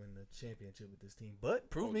think they can win the championship with this team. But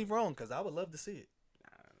prove Oh, me wrong, cause I would love to see it.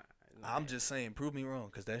 Nah, I'm just saying, prove me wrong,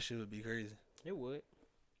 cause that shit would be crazy. It would.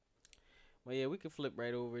 Well, yeah, we could flip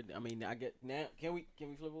right over. I mean, I get now. Can we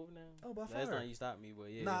flip over now? Oh, by Last far. time you stopped me, but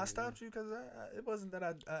yeah. Nah, I stopped you because it wasn't that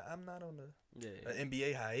I'm not on the Yeah.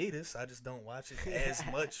 NBA hiatus. I just don't watch it as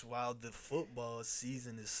much while the football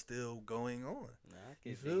season is still going on. Nah, I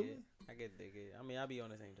You can feel dig me? it. I can dig it. I mean, I'll be on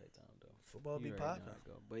the same type time though. Football be You already know popping. how it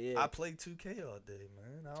go. But yeah, I play 2K all day,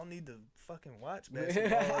 man. I don't need to fucking watch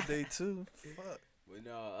basketball all day too. Fuck. but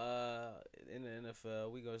no. In the NFL,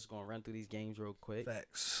 we just gonna run through these games real quick.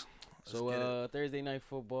 Facts. Let's So get it. Thursday night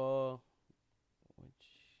football, which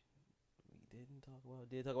we didn't talk about.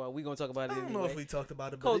 Did talk about? We gonna talk about I it don't anyway. know if we talked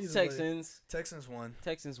about it, but Colts either way, Texans. Texans won.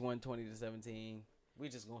 Texans won 20-17. We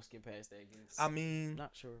just gonna skip past that. I mean, Not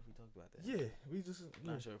sure if we talked about that. yeah, we just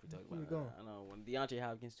Not sure if we talked about we it. going. I know when DeAndre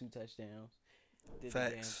Hopkins 2 touchdowns. did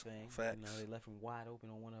Facts. the damn thing. Facts. You know, they left him wide open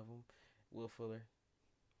on one of them. Will Fuller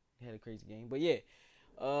had a crazy game, but yeah.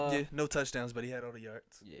 Yeah, no touchdowns, but he had all the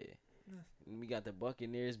yards. Yeah. And we got the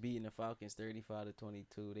Buccaneers beating the Falcons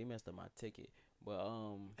 35-22. They messed up my ticket, but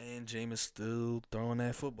And Jameis still throwing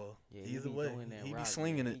that football. yeah, Either be way, throwing that he be rock,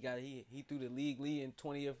 slinging man. it. He threw the league leading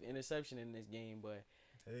 20th interception in this game, but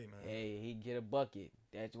Hey man. hey, he get a bucket.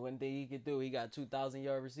 That's one thing he could do. He got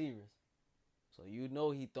 2,000-yard receivers, so you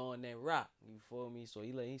know he throwing that rock. You feel me? So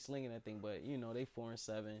he's slinging that thing, but you know they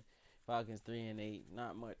 4-7. Falcons 3-8,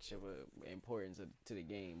 not much of a importance to the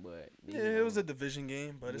game, but Yeah, it was a division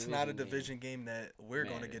game, but it's not a division division game that we're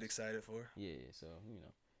going to get matters. excited for. yeah. So you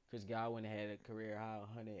know, Chris Godwin had a career high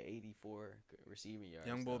 184 receiving yards.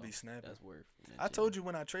 Young boy so be snapping. That's worth. I told you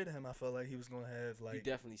when I traded him, I felt like he was going to have You like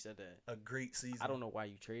definitely said that. a great season. I don't know why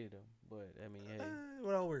you traded him, but I mean, hey,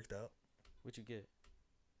 It all worked out. what you get?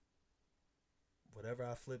 Whatever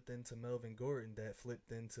I flipped into Melvin Gordon, that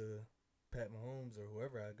flipped into Pat Mahomes or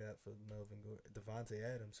whoever I got for Melvin Gordon, Devontae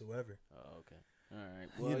Adams, whoever. Oh, okay. All right.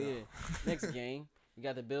 Well, You know. yeah. Next game, we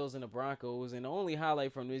got the Bills and the Broncos, and the only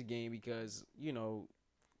highlight from this game because you know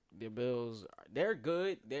the Bills, they're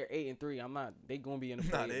good. They're 8-3. I'm not. They gonna be in the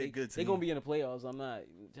Nah, play. they a good They team. gonna be in the playoffs. I'm not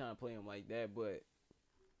trying to play them like that, but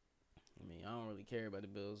I mean, I don't really care about the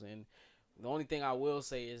Bills. And the only thing I will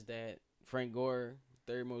say is that Frank Gore,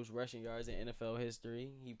 third most rushing yards in NFL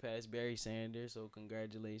history. He passed Barry Sanders, so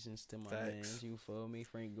congratulations to my man. Facts. You feel me?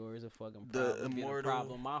 Frank Gore is a fucking The problem. Been a immortal,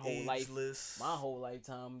 problem my whole life. ageless. My whole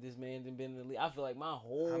lifetime, this man done been in the league. I feel like my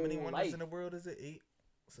whole How many wonders life. in the world is it? 8.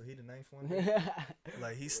 So he the 9th one.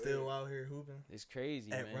 Like he's still out here hooping It's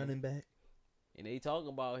crazy, at man. running back. And they talking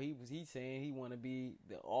about he's saying he want to be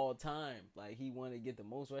the all time, like he want to get the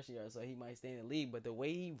most rushing yards, so he might stay in the league. But the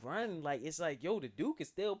way he run, like it's like yo, the dude can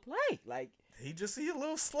still play. Like He a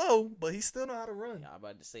little slow, but he still know how to run. I'm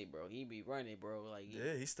about to say, bro, he be running, bro. Like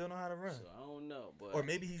Yeah, he still know how to run. So I don't know, but Or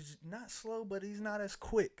maybe he's not slow, but he's not as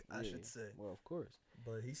quick, I yeah, should say. Well, of course.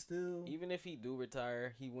 But he still Even if he do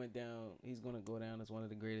retire, he went down. He's gonna go down as one of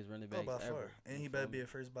the greatest running backs by ever. far. And You he feel better me? be a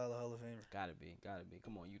first ballot Hall of Famer. Gotta be.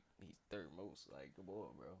 Come on, he's third most. Like, come on,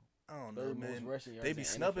 bro. I don't know, Third most man. rushing yards They be in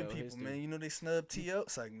snubbing NFL people, history. man. You know they snub T.O.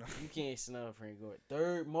 It's like, no. You can't snub Frank Gore.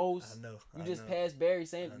 Third most. I know. You I just know. passed Barry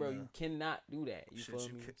Sanders, I bro. know. You cannot do that. You Shit, feel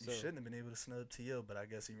you me? you shouldn't have been able to snub T.O., but I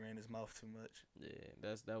guess he ran his mouth too much. Yeah,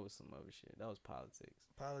 that was some other shit. That was politics.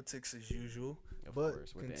 Politics as usual. Of But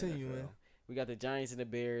course, with the continuing. NFL. We got the Giants and the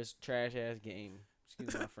Bears. Trash ass game.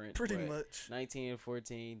 Excuse my French. Pretty but much.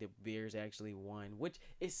 19-14. The Bears actually won, which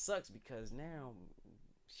it sucks because now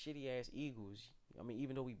shitty ass Eagles. I mean,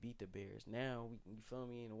 even though we beat the Bears, now you feel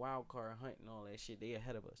me in the wild card hunt and all that shit. They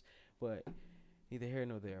ahead of us, but neither here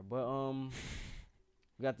nor there. But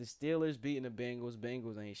we got the Steelers beating the Bengals.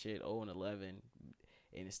 Bengals ain't shit. 0-11,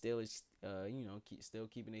 and the Steelers, still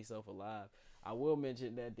keeping themselves alive. I will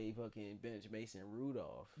mention that they fucking benched Mason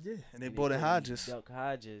Rudolph. Yeah, and they And brought in put Hodges. Duck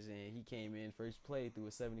Hodges, and he came in first play through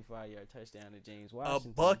a 75-yard touchdown to James A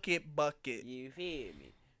Washington. bucket. You feel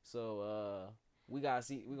me? So we're gonna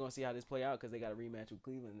see how this play out because they got a rematch with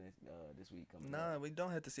Cleveland this week coming up. Nah, we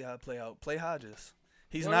don't have to see how it play out. Play Hodges.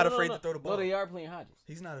 He's No, not no, afraid no. to throw the ball. No, they are playing Hodges.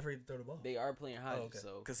 He's not afraid to throw the ball. They are playing Hodges. Oh, okay.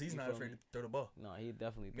 So Because he's you not feel afraid me? to throw the ball. No, he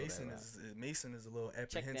definitely throw Mason that route. Mason is a little check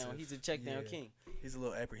apprehensive. down. He's a check down Yeah, king. He's a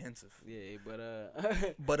little apprehensive. Yeah,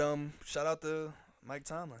 but But shout out to Mike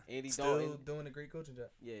Tomlin. Andy Still Dalton. doing a great coaching job.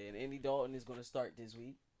 yeah, and Andy Dalton is gonna start this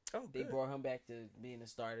week. Oh, They good. brought him back to being a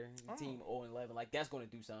starter. The Oh. team 0-11, like that's gonna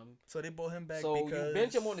do something. So they brought him back So because you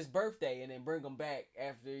bench him on his birthday and then bring him back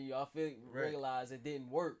after y'all Right. realize it didn't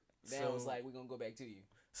work. Now So- it's like we're gonna go back to you.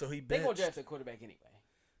 So he They gonna benched. draft a quarterback anyway.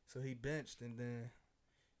 So he benched, and then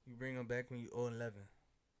you bring him back when you 0-11.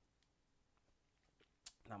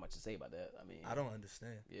 Not much to say about that. I mean, I don't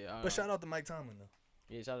understand. Yeah, But shout out to Mike Tomlin though.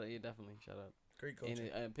 Yeah, shout out. Yeah, definitely shout out. Great coaching.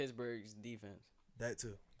 And Pittsburgh's defense. That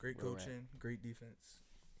too. Great Where we're coaching. Great defense.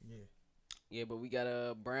 Yeah. Yeah, but we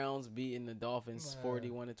got Browns beating the Dolphins Wow.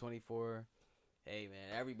 41-24. Hey man,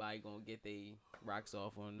 everybody gonna get their rocks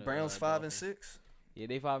off on the Browns 5 and Dolphins. 6. Yeah,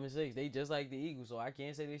 they 5-6. They just like the Eagles, so I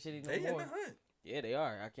can't say they shitty no They in more. the hunt. Yeah, they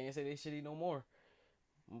are. I can't say they shitty no more.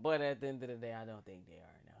 But at the end of the day, I don't think they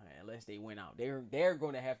are in the hunt unless they win out. They're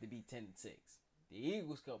going to have to be 10-6. The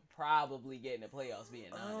Eagles could probably get in the playoffs being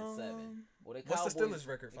 9-7. Well, the What's the Cowboys, Steelers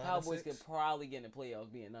record? the 5 Cowboys and 6? could probably get in the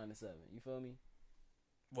playoffs being 9-7. You feel me?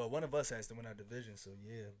 Well, one of us has to win our division, so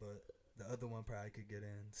yeah. But the other one probably could get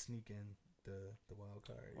in, sneak in the wild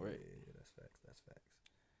card. Right. Yeah, that's facts. That's facts.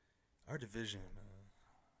 Our division,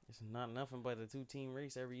 It's not nothing but a 2-team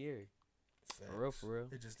race every year. facts. For real.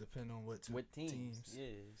 It just depends on what With teams. teams. Yeah,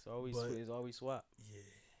 it's always But- swap. Yeah.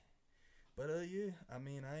 But yeah, I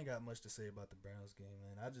mean, I ain't got much to say about the Browns game,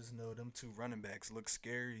 man. I just know them two running backs look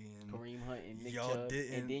scary, and Kareem Hunt and Nick y'all Chubb,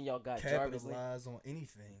 didn't and then y'all got Jarvis. capitalize on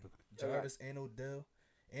anything. Jarvis and Odell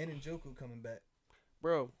and Njoku coming back.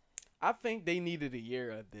 Bro, I think they needed a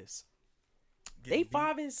year of this. Getting They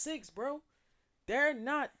 5-6, bro. They're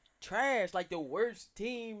not trash, like the worst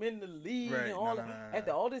team in the league. Right, And all no.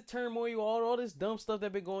 after all this turmoil, all this dumb stuff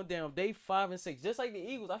that been going down, they 5-6. Just like the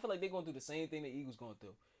Eagles, I feel like they're going through the same thing the Eagles going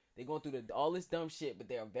through. They're going through all this dumb shit, but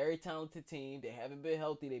they're a very talented team. They haven't been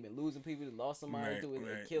healthy. They've been losing people. They lost somebody to an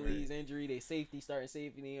Achilles injury. They starting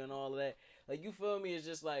safety and all of that. Like, you feel me? It's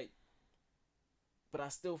just like, but I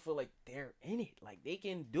still feel like they're in it. Like, they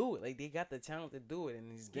can do it. Like, they got the talent to do it.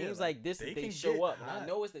 And these games like this, they show up. And I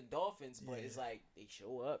know it's the Dolphins, but it's like they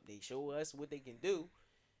show up. They show us what they can do.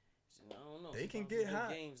 So, I don't know. They can Sometimes get hot.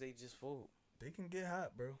 Games, they just fold. They can get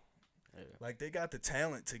hot, bro. Yeah. Like, they got the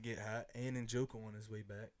talent to get hot, and Njoku on his way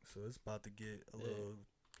back. So it's about to get a little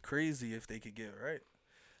crazy if they could get it right.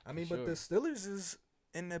 I mean, but the Steelers is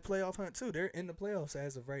in the playoff hunt too. They're in the playoffs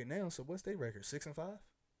as of right now. So what's their record? 6-5.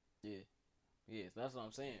 Yeah. Yes, that's what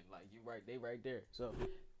I'm saying. Like, you right, they right there. So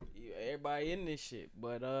everybody in this shit.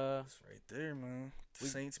 But It's right there, man. The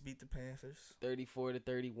Saints beat the Panthers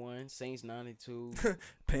 34-31. Saints 9-2.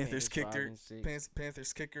 Panthers kicker 5-6.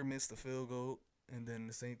 Panthers kicker missed the field goal, and then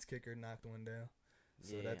the Saints kicker knocked one down.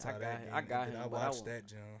 So that's how that game I got ended. him. I watched that,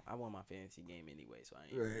 John. I won my fantasy game anyway, so I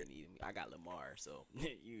ain't really need him. I got Lamar, so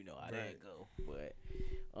you know how that go. But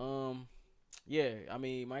yeah, I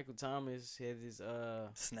mean, Michael Thomas had his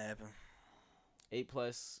snapping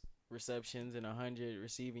 8+ receptions and 100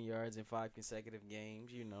 receiving yards in 5 consecutive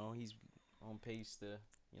games. You know, he's on pace to,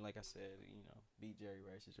 like I said, beat Jerry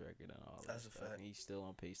Rice's record and all that stuff. Fact. And he's still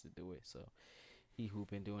on pace to do it. So he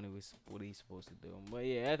hooping, doing it with what he's supposed to do. But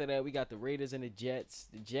yeah, after that, we got the Raiders and the Jets.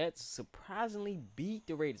 The Jets surprisingly beat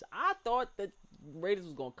the Raiders. I thought the Raiders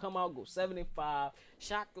was gonna come out, go 7-5,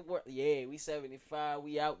 shock the world. Yeah, we 75.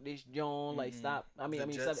 We out this joint. Like, stop. I mean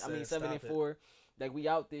 7-4. Like, we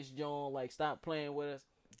out this joint. Like, stop playing with us.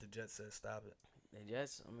 The Jets said stop it.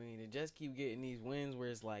 The Jets keep getting these wins where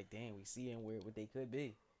it's like, damn, we see them what they could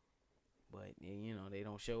be. But they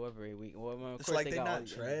don't show up every week. Well, of It's course like they they're got not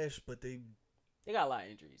trash, but they got a lot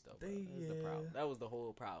of injuries though. That's the yeah. problem. That was the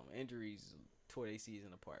whole problem. Injuries tore their season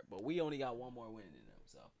apart. But we only got one more win than them,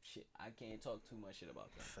 so shit, I can't talk too much shit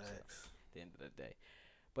about them. Facts. So, at the end of the day.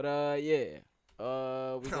 But yeah. We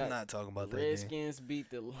got I'm not talking about that. Redskins beat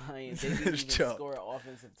the Lions. They didn't even score an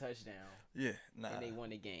offensive touchdown. Yeah, nah. And they won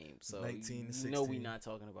the game. So 19-16. you know we not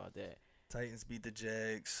talking about that. Titans beat the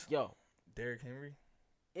Jags. Yo, Derrick Henry.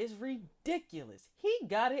 it's ridiculous. He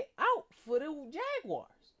got it out for the Jaguars.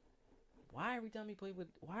 Why every time he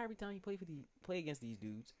play against these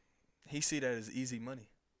dudes? He see that as easy money.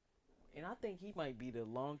 And I think he might be the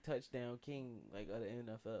long touchdown king of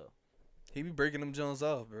the NFL. He be breaking them Jones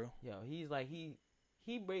off, bro. Yo, he's like he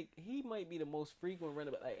might be the most frequent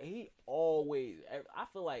running back. Like, he always, I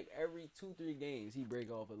feel like every 2-3 games he break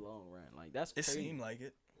off a long run. Like, that's crazy. It seemed like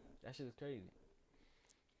it. That shit is crazy.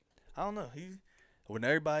 I don't know. When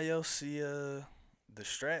everybody else see the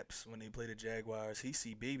straps when they play the Jaguars, he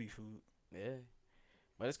see baby food. Yeah,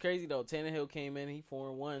 but it's crazy though. Tannehill came in, he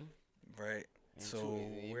 4-1. Right. And so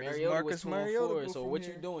where does Marcus Mariota go So from what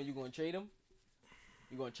here? you doing? You gonna trade him?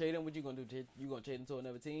 You gonna trade him? What you gonna do? You gonna trade him to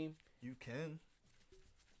another team? You can.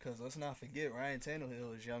 Cause let's not forget Ryan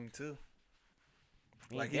Tannehill is young too.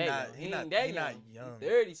 He Like, ain't he not young.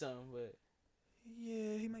 30 something, but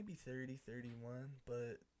Yeah, he might be 30, 31,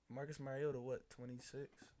 but Marcus Mariota, what, 26?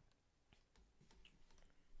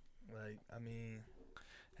 Like, I mean,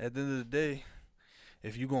 at the end of the day,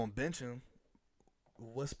 if you gonna bench him,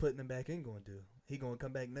 what's putting him back in gonna do? He gonna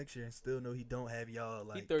come back next year and still know he don't have y'all,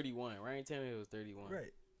 like... he 31. Ryan Tannehill is 31.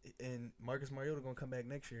 Right. And Marcus Mariota gonna come back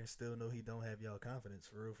next year and still know he don't have y'all confidence,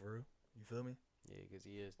 for real, for real. You feel me? Yeah, because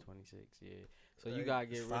he is 26, yeah. So Right. you got to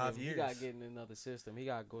get It's rid of 5 him. years. You got to get in another system. He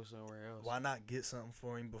got to go somewhere else. Why not get something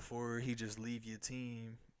for him before he just leave your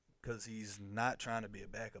team? Because he's not trying to be a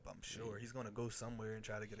backup, I'm sure. He's going to go somewhere and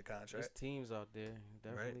try to get a contract. There's teams out there.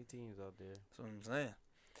 Definitely teams out there. That's what I'm saying.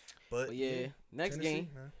 But yeah, next Tennessee, game.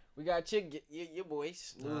 man. We got your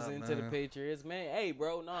boys losing to the Patriots, man. Hey,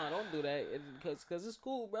 bro, don't do that, cause it's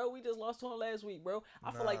cool, bro. We just lost to them last week, bro.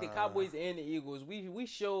 I feel like the Cowboys and the Eagles, we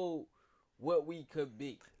showed what we could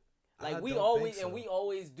be. Like, we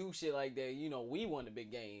always do shit like that. You know, we won the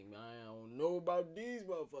big game. I don't know about these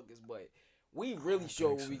motherfuckers, but we really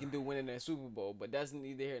showed what we can do winning that Super Bowl. But that's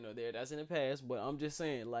neither here nor there. That's in the past. But I'm just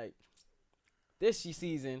saying, like, this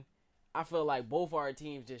season, I feel like both our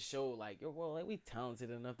teams just showed, like, we talented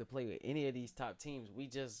enough to play with any of these top teams. We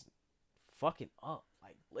just fucking up,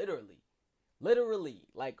 like, literally. Literally,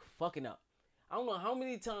 like, fucking up. I don't know how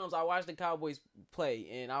many times I watched the Cowboys play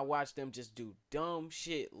and I watched them just do dumb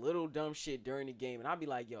shit, little dumb shit during the game. And I'd be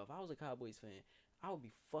like, yo, if I was a Cowboys fan, I would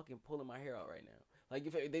be fucking pulling my hair out right now. Like,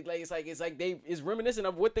 if they, like, it's reminiscent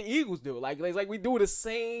of what the Eagles do. Like, it's like we do the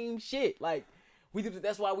same shit. Like, we do.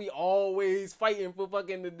 That's why we always fighting for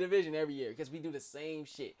fucking the division every year, because we do the same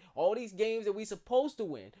shit. All these games that we supposed to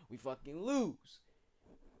win, we fucking lose.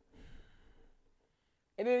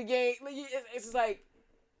 And then the game, it's just like,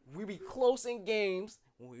 we be close in games,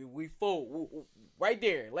 we fold. Right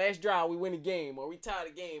there, last drive, we win the game, or we tie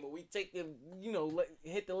the game, or we take the,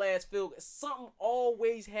 hit the last field. Something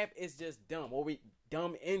always happens. It's just dumb, or we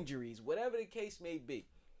dumb injuries, whatever the case may be.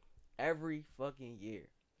 Every fucking year,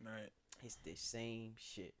 Right. it's the same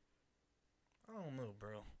shit. I don't know,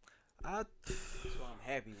 bro. That's why I'm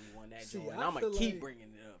happy we won that joint, and I I'm gonna feel keep like-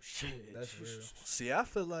 bringing it up. Shit, That's real. See, I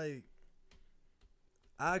feel like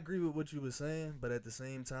I agree with what you were saying, but at the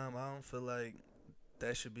same time, I don't feel like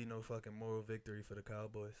that should be no fucking moral victory for the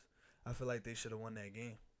Cowboys. I feel like they should have won that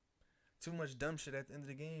game. Too much dumb shit at the end of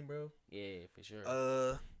the game, bro. Yeah, for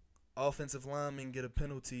sure. Offensive lineman get a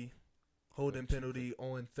penalty, holding penalty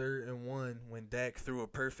on 3rd and 1 when Dak threw a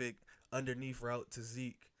perfect underneath route to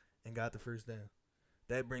Zeke and got the first down.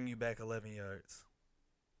 That bring you back 11 yards.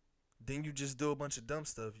 Then you just do a bunch of dumb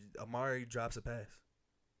stuff. Amari drops a pass.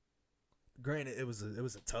 Granted, it would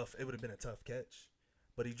have been a tough catch,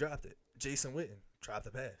 but he dropped it. Jason Witten dropped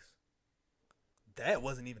the pass. That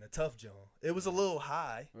wasn't even a tough jump. It was a little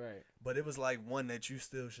high, Right. but it was like one that you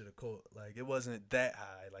still should have caught. Like, it wasn't that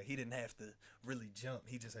high. Like, he didn't have to really jump.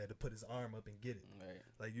 He just had to put his arm up and get it. Right.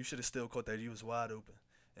 Like, you should have still caught that. You was wide open.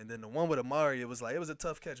 And then the one with Amari, it was a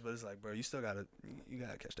tough catch, but it's like, bro, you still gotta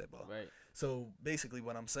catch that ball. Right. So basically,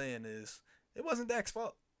 what I'm saying is, it wasn't Dak's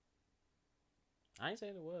fault. I ain't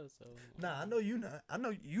saying it was. So. Nah, I know you not. I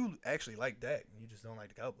know you actually like Dak. You just don't like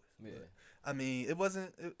the Cowboys. Yeah. But, I mean, it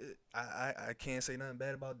wasn't. I can't say nothing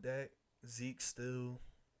bad about Dak. Zeke's still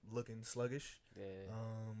looking sluggish. Yeah.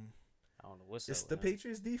 I don't know what's It's up the with him.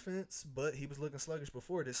 Patriots defense, but he was looking sluggish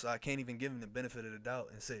before this, so I can't even give him the benefit of the doubt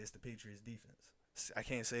and say it's the Patriots defense. I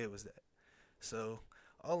can't say it was that. So,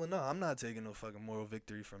 all in all, I'm not taking no fucking moral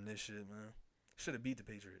victory from this shit, man. Should have beat the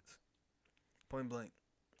Patriots. Point blank.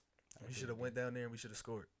 We should have went down there and we should have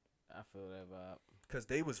scored. I feel that vibe. Because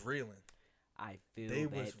they was reeling. I feel They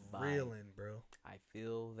that was vibe. reeling, bro. I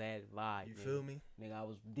feel that vibe. You nigga. feel me?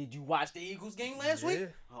 Nigga, Did you watch the Eagles game last week? Yeah.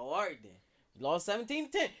 Oh, all right then. You lost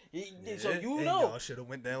 17-10. So Yeah, you and know. y'all should have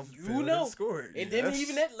went down You know. and scored. And then Yes.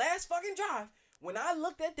 even that last fucking drive, when I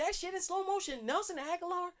looked at that shit in slow motion, Nelson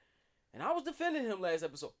Aguilar, and I was defending him last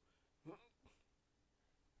episode.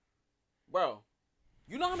 Bro,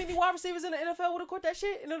 you know how many wide receivers in the NFL would have caught that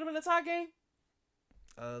shit and it would have been a tie game?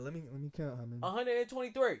 Let me count how many.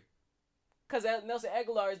 123. Because Nelson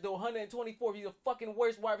Aguilar is the 124th. He's the fucking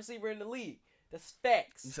worst wide receiver in the league. That's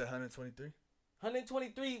facts. You said 123?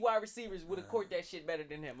 123 wide receivers would have caught that shit better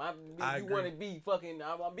than him. I You agree. want to be fucking...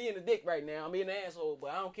 I'm being a dick right now. I'm being an asshole,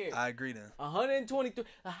 but I don't care. I agree then. 123.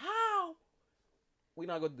 How? We're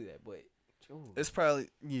not going to do that, but... Ooh. It's probably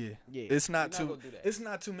yeah. It's we're not not too. gonna do that. It's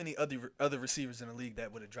not too many other receivers in the league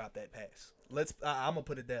that would have dropped that pass. I'm gonna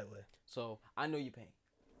put it that way. So, I know your pain.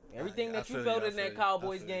 Everything I that you feel felt you, I in feel that you,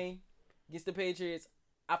 Cowboys I feel you. game against the Patriots,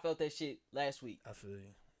 I felt that shit last week. I feel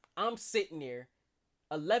you. I'm sitting there,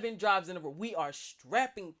 11 drives in a row. We are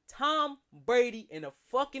strapping Tom Brady and the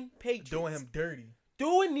fucking Patriots. Doing him dirty.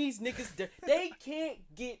 Doing these niggas dirty. They can't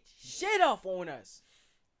get shit off on us.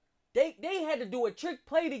 They had to do a trick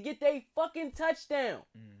play to get their fucking touchdown.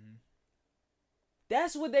 Mm-hmm.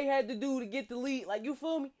 That's what they had to do to get the lead. Like, you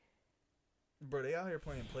feel me? Bro, they out here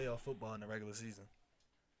playing playoff football in the regular season.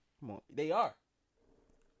 Come on. They are.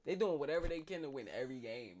 They doing whatever they can to win every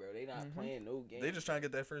game, bro. They not playing no game. They just trying to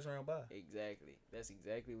get that first round bye. Exactly. That's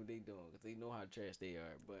exactly what they doing because they know how trash they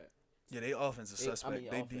are. But Yeah, they offense is suspect.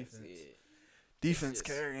 They offense, defense. yeah. Defense It's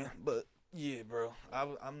just- carrying, but yeah, bro.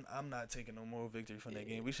 I'm not taking no more victory from that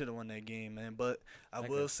game. We should have won that game, man. But I Like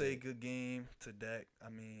will I say, said. good game to Dak. I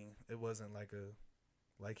mean, it wasn't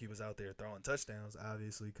like he was out there throwing touchdowns,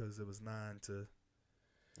 obviously, because it was 9-13.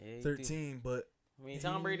 Yeah, he threw- But I mean,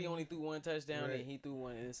 Tom Brady only threw one touchdown Right. and he threw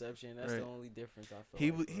one interception. That's Right. the only difference I feel.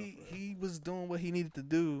 he like, was bro, for real. he was doing what he needed to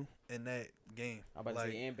do in that game. I'm about Like,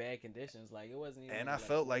 to say in bad conditions, like it wasn't. Even And I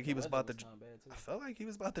felt like he the was weather about to. kinda bad, too. I felt like he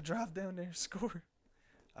was about to drive down there and score.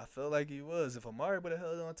 I felt like he was. If Amari would have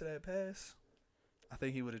held on to that pass, I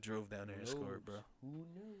think he would have drove down there and scored, bro. Who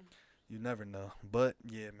knew? You never know. But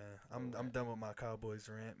yeah, man, I'm Alright. done with my Cowboys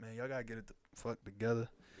rant, man. Y'all gotta get it the fuck together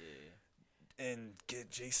Yeah. and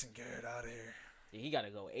get Jason Garrett out of here. Yeah, he gotta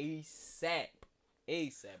go ASAP.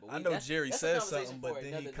 ASAP. But I know Jerry that's a said conversation something, for but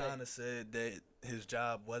then another he day. kind of said that his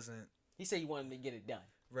job wasn't He said he wanted to get it done.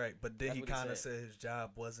 right. But then That's he what he kind of said. said his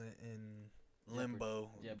job wasn't in limbo,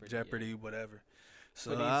 Jeopardy, Jeopardy, whatever.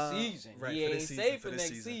 So For this season. right, He for ain't this safe season, for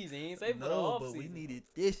next season. He ain't safe for the No, off but season. we needed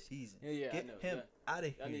this season. Yeah, I Get know. him out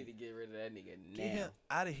of I need here. to get rid of that nigga now. Get him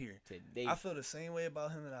out of here. Today. I feel the same way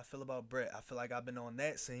about him that I feel about Brett. I feel like I've been on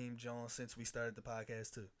that same Jones since we started the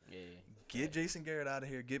podcast too. Yeah. Get Jason Garrett out of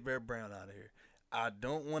here. Get Brett Brown out of here. I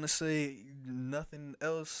don't want to say nothing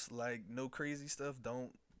else, like no crazy stuff.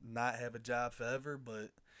 Don't not have a job forever, but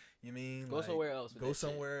you mean Go like, somewhere else with Go that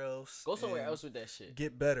somewhere else. Go somewhere and else with that shit.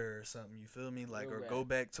 Get better or something. You feel me? Like Real or rap. go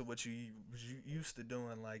back to what you used to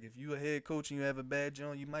doing. Like if you a head coach and you have a bad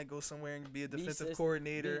job, you might go somewhere and be a defensive assistant-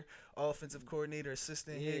 coordinator, offensive coordinator,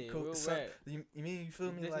 assistant head Yeah, coach. real Some, rap. you mean you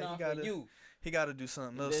feel me? It's Like not he gotta for you. he gotta do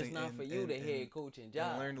something else. It's and, not and, for you, and, the and- head coaching and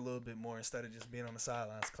job. learn a little bit more instead of just being on the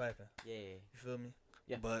sidelines clapping. Yeah. You feel me?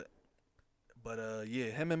 Yeah. But yeah,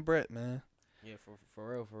 him and Brett, man. Yeah,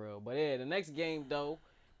 for real. But yeah, the next game though,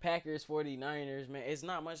 Packers 49ers, man, it's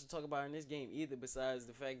not much to talk about in this game either besides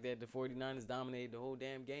the fact that the 49ers dominated the whole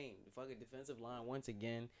damn game. The fucking defensive line once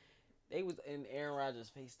again. They was in Aaron Rodgers'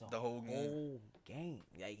 face the whole game.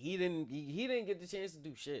 Like he didn't get the chance to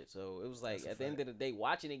do shit. So it was like That's a at the end fact. of the day,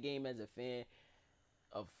 watching the game as a fan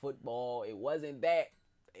of football, it wasn't that.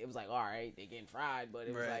 It was like, all right, they getting fried, but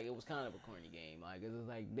it was Right. like it was kind of a corny game. Like it was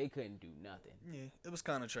like they couldn't do nothing. Yeah, it was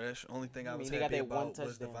kind of trash. Only thing I I was mean, they got happy that one about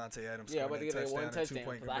was touchdown. Devontae Adams Yeah, scoring but they that got that one touchdown, touchdown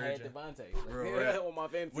two-point because I had conversion. Devontae Real rap. on my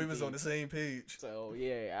fantasy We was team. on the same page. So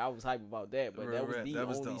yeah, I was hyped about that, but Real that was rap. the That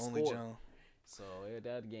was only the only score. jump. So yeah,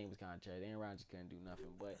 that game was kind of trash. Aaron Rodgers couldn't do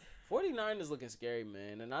nothing. But 49ers looking scary,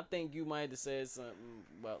 man. And I think you might have said something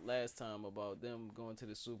about last time about them going to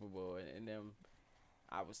the Super Bowl and them.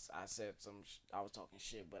 I was talking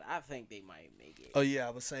shit, but I think they might make it. Oh yeah, I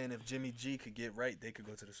was saying if Jimmy G could get right, they could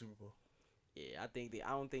go to the Super Bowl. Yeah, I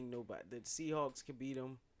don't think nobody. The Seahawks could beat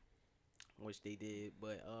them, which they did.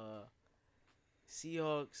 But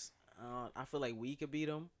Seahawks, I feel like we could beat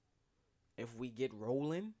them if we get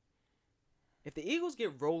rolling. If the Eagles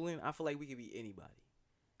get rolling, I feel like we could beat anybody.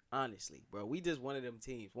 Honestly, bro, we just one of them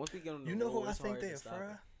teams. Once we get on the You know roll, who I it's think hard they to are stop fry?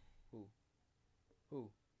 it. Who?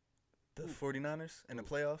 The Who? 49ers in the Who?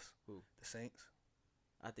 playoffs. Who? The Saints.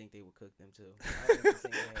 I think they would cook them too. I think the Saints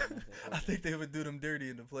would have nothing for I them. think they would do them dirty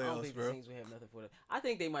in the I don't playoffs, think the bro. Saints would have nothing for them. I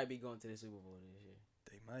think they might be going to the Super Bowl this year.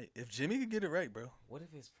 They might. If Jimmy could get it right, bro. What if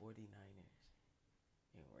it's 49ers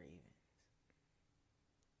and Ravens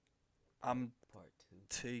I'm part 2?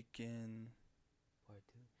 taking. Part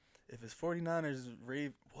 2. If it's 49ers,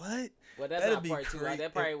 what? Well, that's That'd not be part 2. crazy.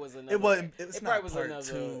 That probably was another. It wasn't. It It's probably not was part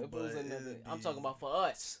another. 2, It but was another. it'd I'm be- talking about for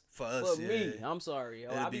us. for us. For Yeah. me. I'm sorry.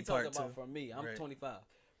 It'd I be be talking part about 2. for me. I'm Right. 25.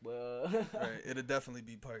 But Right. It'll definitely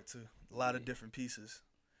be part 2. A lot of Yeah. different pieces.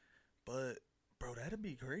 But bro, that'd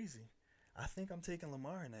be crazy. I think I'm taking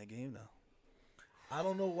Lamar in that game though. I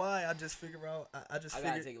don't know why. I just figure out. I just I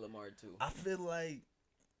gotta figure. take Lamar too. I feel like.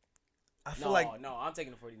 No, I'm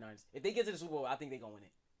taking the 49ers. If they get to the Super Bowl, I think they're gonna win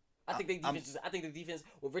it. I think I think the defense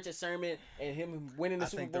with Richard Sherman and him winning the I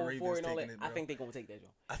Super think the Bowl Ravens for and all that. taking it, I bro. think they're gonna take that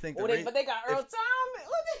job. I think But they got Earl if-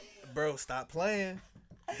 Thomas. Bro, stop playing.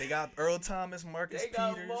 They got Earl Thomas, Marcus They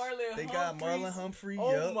got Peters. Marlon They got Humphreys. Marlon Humphrey.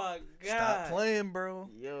 Oh Yup. my god! Stop playing, bro.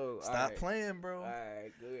 Yo, Stop playing, bro. All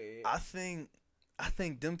right, go ahead. I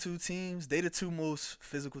think them two teams, they the two most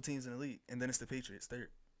physical teams in the league. And then it's the Patriots third.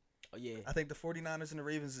 Oh yeah. I think the 49ers and the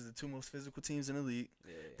Ravens is the two most physical teams in the league.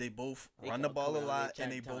 Yeah. They both They run the come ball a out, lot they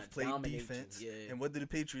and they try both to play dominate you, defense. yeah. And what do the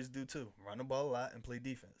Patriots do too? Run the ball a lot and play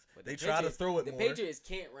defense. But They the try to Patriots- throw it the more. Patriots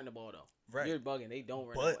can't run the ball though. Right. You're bugging. They don't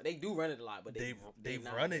run. But the ball. They do run it a lot, but they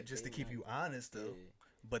not- run it just they to keep not- you honest though. Yeah,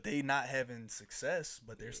 But they not having success,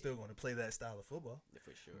 but they're Yeah. still going to play that style of football.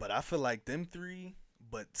 for sure. But I feel like them three,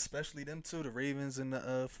 but especially them two, the Ravens and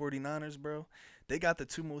the 49ers, bro, they got the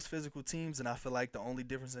two most physical teams, and I feel like the only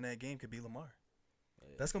difference in that game could be Lamar.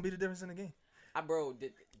 Yeah. That's going to be the difference in the game. Bro,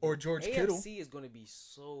 Or George AFC Kittle. is gonna be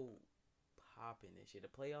so popping this year. The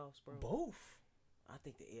playoffs, bro. Both. I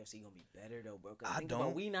think the AFC gonna be better though, bro. 'Cause I think about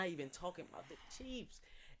don't. we not even talking about the Chiefs,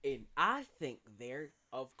 and I think they're,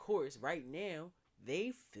 of course, right now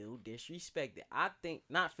they feel disrespected. I think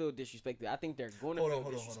not feel disrespected. I think they're going to feel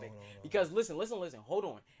disrespected because listen. Hold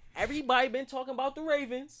on. Everybody been talking about the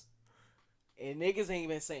Ravens, and niggas ain't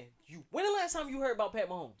been saying. When the last time you heard about Pat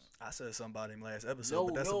Mahomes? I said something about him last episode,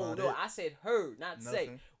 but that's about No. it. I said heard, not say.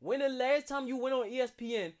 Nothing. When the last time you went on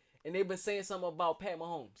ESPN and they been saying something about Pat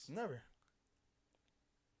Mahomes? Never.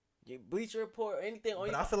 Your Bleacher Report or anything?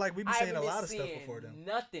 But I feel like we've been I saying a haven't lot been of stuff saying before them.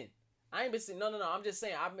 Nothing. I ain't been saying no. I'm just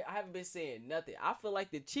saying I haven't been saying nothing. I feel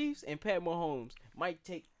like the Chiefs and Pat Mahomes might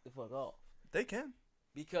take the fuck off. They can.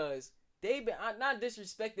 because they've been not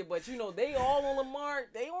disrespected, but they all on Lamar.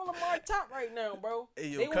 They on Lamar top right now, bro. Hey,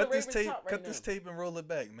 yo, They on cut the this Ravens tape. top right Cut now. this tape and roll it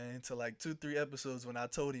back, man, to like 2-3 episodes when I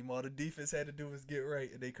told him all the defense had to do was get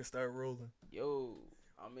right and they could start rolling. Yo,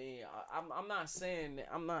 I mean, I'm not saying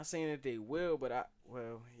that they will, but I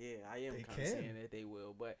am They kind of can. saying that they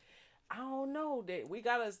will, but I don't know that we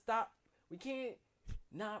gotta stop. We can't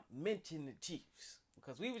not mention the Chiefs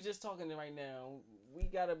because we was just talking right now. We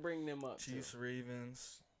gotta bring them up. Chiefs, too.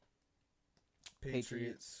 Ravens, Patriots.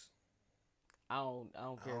 Patriots. I don't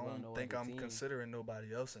I care about no don't think other I'm team. considering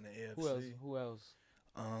nobody else in the AFC. Who else?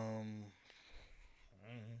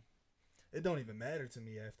 It don't even matter to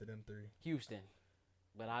me after them three. Houston,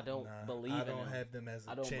 but I don't believe I in don't them. have them as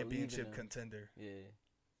I a don't believe in championship them. contender. Yeah,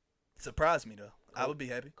 Surprise me though. I would be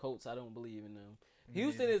happy. Colts. I don't believe in them. Me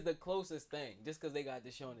Houston neither. is the closest thing, just because they got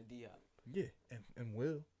Deshaun and Diop. Yeah, and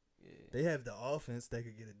will. Yeah. They have the offense that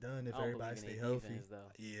could get it done if I don't everybody believe in stay their healthy. defense,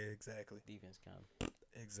 though. Yeah, exactly. Defense kind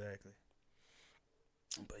Exactly.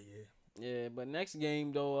 But yeah. Yeah, but next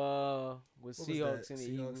game though, with What was Seahawks that? and the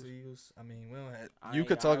Seahawks, Eagles. I mean, we don't have. I You ain't-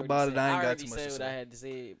 could I talk already about it. said- I ain't got already too much said to what I say. had to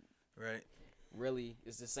say. Right. Really,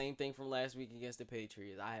 it's the same thing from last week against the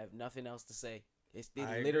Patriots. I have nothing else to say. I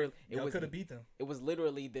Literally, agree. Y'all could have beat them. it was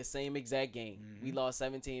literally the same exact game. We Mhm. lost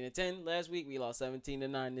 17-10 last week. We lost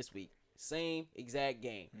 17-9 this week. Same exact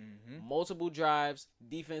game. Mm-hmm. Multiple drives,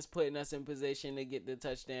 defense putting us in position to get the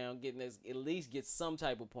touchdown, getting us at least get some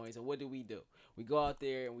type of points. And what do? We go out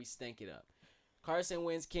there and we stink it up. Carson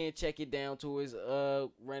Wentz can't check it down to his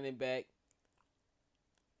running back.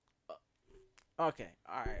 Okay,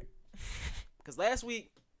 all right. Because last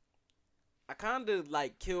week, I kind of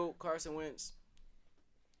like killed Carson Wentz,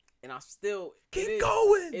 and I still Keep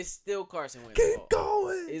going. It's still Carson Wentz's Keep fault.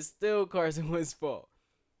 going. It's still Carson Wentz's fault.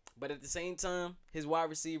 But at the same time, his wide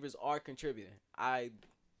receivers are contributing. I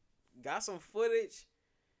got some footage,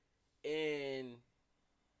 and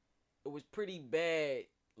it was pretty bad,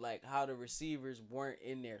 like, how the receivers weren't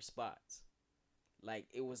in their spots. Like,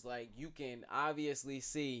 it was like you can obviously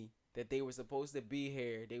see that they were supposed to be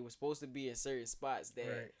here. They were supposed to be in certain spots that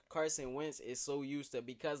Right. Carson Wentz is so used to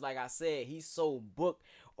because, like I said, he's so booked.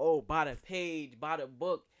 Oh, by the page, by the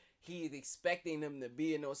book. He's expecting them to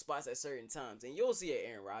be in those spots at certain times. And you'll see it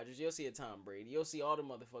Aaron Rodgers. You'll see it Tom Brady. You'll see all the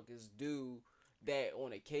motherfuckers do that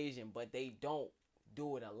on occasion, but they don't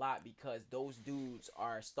do it a lot because those dudes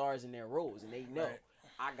are stars in their roles. And they know, Right.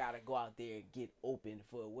 I got to go out there and get open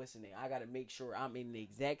for what's in there. I got to make sure I'm in the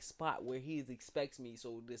exact spot where he expects me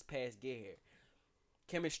so this pass get here.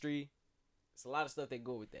 Chemistry. It's a lot of stuff that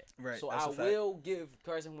go with that. Right, So that's I a fact. will give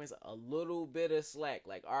Carson Wentz a little bit of slack.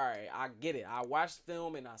 Like, all right, I get it. I watched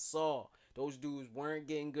film and I saw those dudes weren't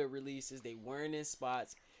getting good releases. They weren't in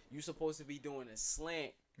spots. You're supposed to be doing a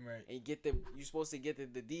slant Right. and you're supposed to get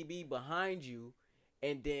the DB behind you,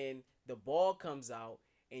 and then the ball comes out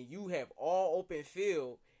and you have all open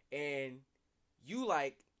field and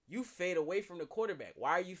you fade away from the quarterback.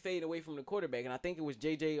 Why are you fading away from the quarterback? And I think it was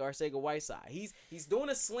JJ Arcega-Whiteside. He's doing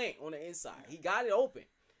a slant on the inside. He got it open.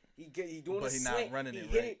 He doing But a he not slant. running he it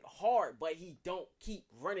hit right. it hard, but he don't keep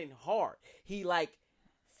running hard. He like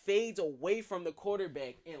fades away from the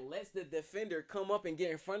quarterback and lets the defender come up and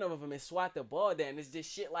get in front of him and swat the ball down. It's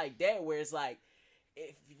just shit like that where it's like,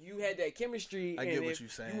 if you had that chemistry I and get what if you're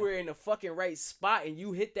saying. you were in the fucking right spot and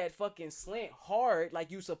you hit that fucking slant hard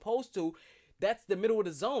like you supposed to, that's the middle of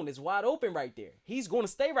the zone. It's wide open right there. He's going to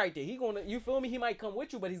stay right there. You feel me? He might come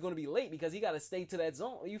with you, but he's going to be late because he got to stay to that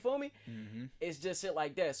zone. You feel me? Mm-hmm. It's just shit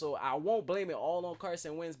like that. So I won't blame it all on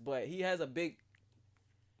Carson Wentz, but he has a big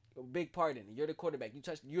part in it. You're the quarterback.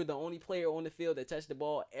 You're the only player on the field that touched the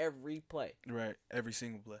ball every play. Right. Every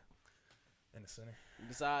single play. In the center.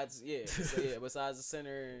 Besides the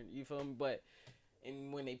center, you feel me? But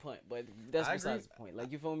and when they punt, but that's I besides agree. the point.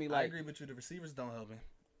 Like, you feel me? I Like, agree with you. The receivers don't help me.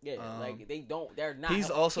 yeah, like they don't. They're not. He's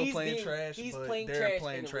also playing trash, He's but playing they're trash,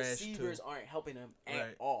 playing and the trash, receivers too. aren't helping him at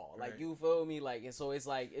Right, all. Like, right. you feel me? Like, and so it's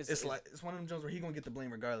like It's like it's one of them jobs where he gonna get the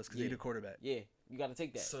blame regardless because Yeah. he's the quarterback. yeah, you got to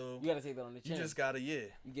take that. So, you got to take that on the You chin. just gotta You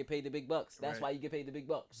get paid the big bucks. That's Right. why you get paid the big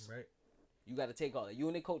bucks. right. You got to take all that. You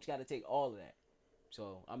and the coach got to take all of that.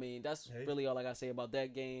 So, I mean, that's Hey. really all I got to say about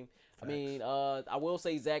that game. Facts. I mean, I will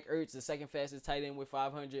say Zach Ertz, the second fastest tight end with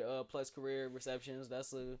 500 plus career receptions.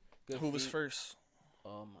 That's a good Who was feat. first?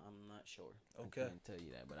 I'm not sure. Okay. I can't tell you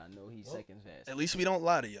that, but I know he's Well, second fastest. At least we don't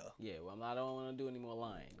lie to y'all. Yeah, well, I don't want to do any more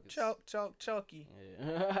lying. Chalky.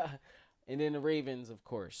 Yeah. And then the Ravens, of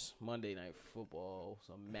course. Monday Night Football,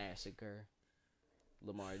 some massacre.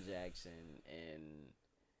 Lamar Jackson and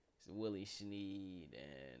Willie Snead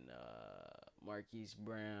and Marquise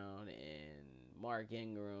Brown and Mark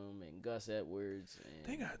Ingram and Gus Edwards. And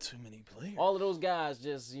They got too many players. all of those guys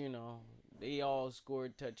just, they all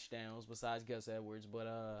scored touchdowns besides Gus Edwards.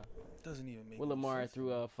 But Doesn't even make Will Lamar sense.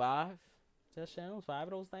 threw 5 touchdowns, 5 of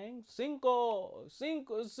those things. Cinco.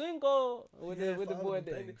 With Yeah, the 5 of boy.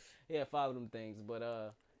 them things. Yeah, 5 of them things.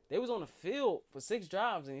 But they was on the field for 6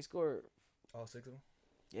 drives and he scored. All 6 of them.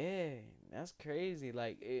 Yeah, that's crazy.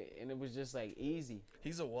 Like, and it was just like easy.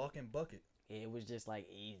 He's a walking bucket. It was just like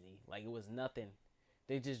easy. Like, it was nothing.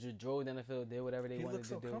 They just drove down the field, did whatever they He wanted looks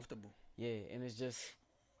to so do. comfortable. Yeah, and it's just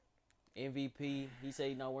MVP. He said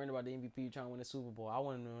he's not worrying about the MVP. He's trying to win the Super Bowl. I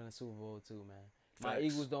want him to win the Super Bowl too, man. My Facts.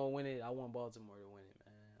 Eagles don't win it. I want Baltimore to win it,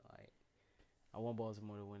 man. Like, I want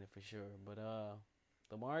Baltimore to win it for sure. But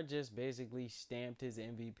Lamar just basically stamped his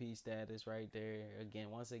MVP status right there.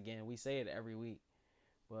 Once again, we say it every week,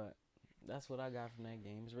 but that's what I got from that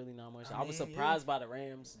game. It's really not much. I was surprised by the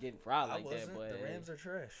Rams getting fried like that, but the Rams are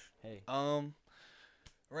trash. hey,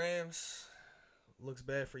 Rams looks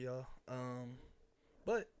bad for y'all.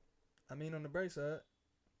 But I mean, on the bright side,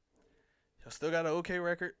 y'all still got an okay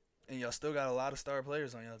record, and y'all still got a lot of star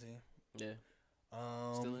players on y'all team. yeah,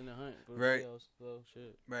 still in the hunt for the right. playoffs. So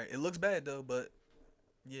shit. Right. It looks bad though, but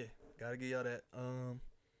yeah, gotta give y'all that.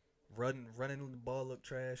 Running the ball looked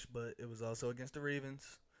trash, but it was also against the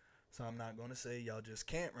Ravens, so I'm not gonna say y'all just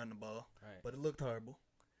can't run the ball. Right. But it looked horrible.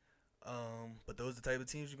 But those are the type of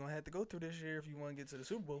teams you're gonna have to go through this year if you want to get to the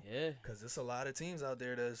Super Bowl. Yeah. Because there's a lot of teams out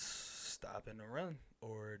there that's stopping the run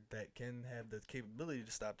or that can have the capability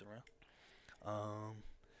to stop the run.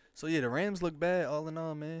 So yeah, the Rams look bad all in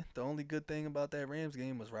all, man. The only good thing about that Rams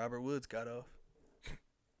game was Robert Woods got off.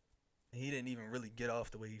 He didn't even really get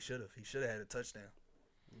off the way he should have. He should have had a touchdown.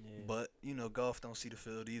 Yeah. But Goff don't see the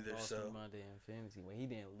field either. Lost So me my damn fantasy. Well, he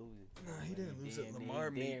didn't lose it. nah, he didn't lose it. damn Lamar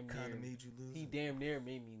near- kind of made you lose. He it. damn near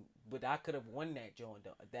made me, but I could have won that joint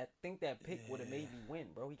though. That pick would have made me win,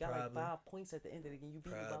 bro. He got Probably. like 5 points at the end of the game. You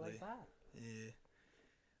beat me by Probably. like 5. Yeah.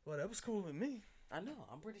 Well, that was cool with me. I know.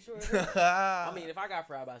 I'm pretty sure. It is. I mean, if I got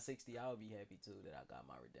fried by 60, I would be happy too that I got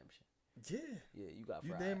my redemption. Yeah. Yeah, you got You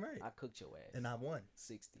fried. damn right. I cooked your ass. And I won.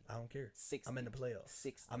 60. I don't care. 60. I'm in the playoffs.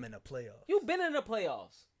 60. I'm in the playoffs. You been in the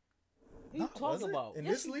playoffs. What you No, was talking it? about? In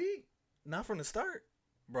Yes, this league? Not from the start.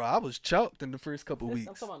 Bro, I was chalked in the first couple I'm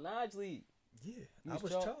weeks. talking about Naj League. Yeah, You I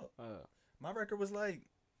was chalk? chalked. Uh, My record was like,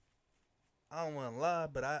 I don't want to lie,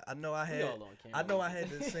 but I know I we had, all on camera. I know I had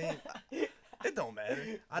the same. It don't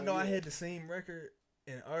matter. I know I yeah. had the same record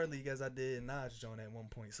in our league as I did in Naj Jones at one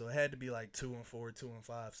point, so it had to be like 2-4,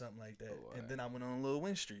 2-5, something like that. Oh, and alright. then I went on a little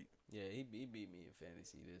win streak. Yeah, he beat me in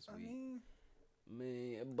fantasy this I week. mean,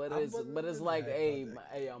 Man, but I it's wasn't but it's really like, mad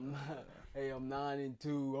hey, about that. I'm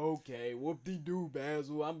 9-2. Okay, whoop-de-doo,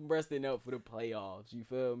 Basil. I'm resting up for the playoffs. You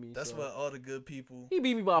feel me? that's So, what all the good people. he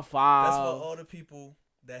beat me by 5. That's what all the people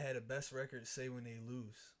that had the best record say when they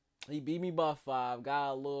lose. He beat me by 5.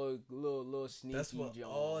 Got a little sneaky That's what John.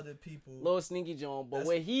 all the people. Little sneaky John. But That's-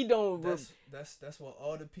 what he don't. That's what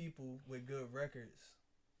all the people with good records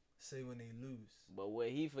say when they lose. But what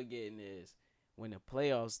he forgetting is when the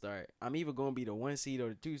playoffs start, I'm either gonna be the 1 seed or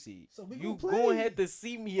the 2 seed. So we you gonna gonna play. have to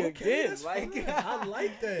see me Okay, again. that's Like fine. I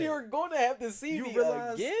like that. You're gonna have to see You me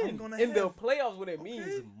realize again I'm gonna in the have- playoffs. What it Okay.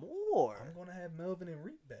 means more. I'm gonna have Melvin and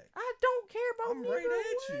Reek back. I don't care about I'm neither right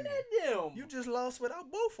at one you. of them. You just lost without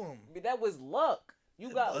both of them. But that was luck. You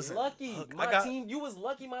It got wasn't lucky. luck. My I got- team, you was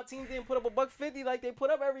lucky. My team didn't put up a $150 like they put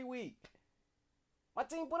up every week. My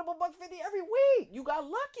team put up a $150 every week. You got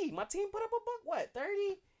lucky. My team put up a buck what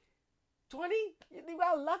 30, 20. You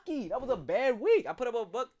got lucky. That was a bad week. I put up a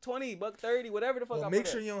 $120, $130, whatever the fuck. Well, I make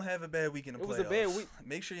put sure up. you don't have a bad week in the playoffs. It was a bad week.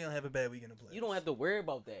 Make sure you don't have a bad week in the playoffs. You don't have to worry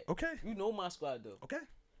about that. Okay. You know my squad though. Okay.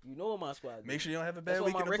 You know what my squad. Make sure you don't have a That's bad why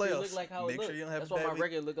week my in the record playoffs. look like how it Make look. sure you don't have That's a why bad my week.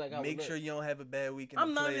 record look like how it Make look. sure you don't have a bad week in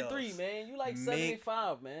I'm the playoffs. 93, man. You like Make-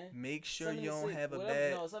 75, man. Make sure you don't 76, have a whatever.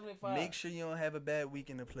 bad. No, 75. Make sure you don't have a bad week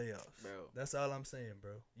in the playoffs, Bro. That's all I'm saying,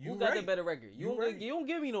 bro. You Who got right. the better record? You right. You don't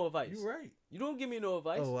give me no advice. You right. You don't give me no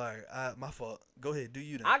advice. Oh, all right. My fault. Go ahead. Do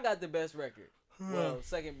you then? I got the best record. Well,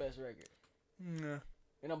 second best record. Nah.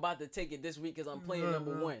 And I'm about to take it this week because I'm playing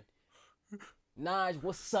number 1. Naj,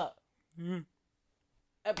 what's up?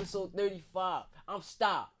 Episode 35. I'm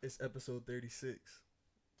Stop. It's episode 36.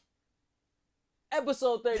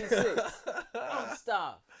 Episode 36. I'm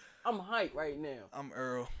Stop. I'm hyped right now. I'm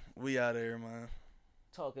Earl. We out of here, man.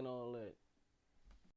 Talking all that.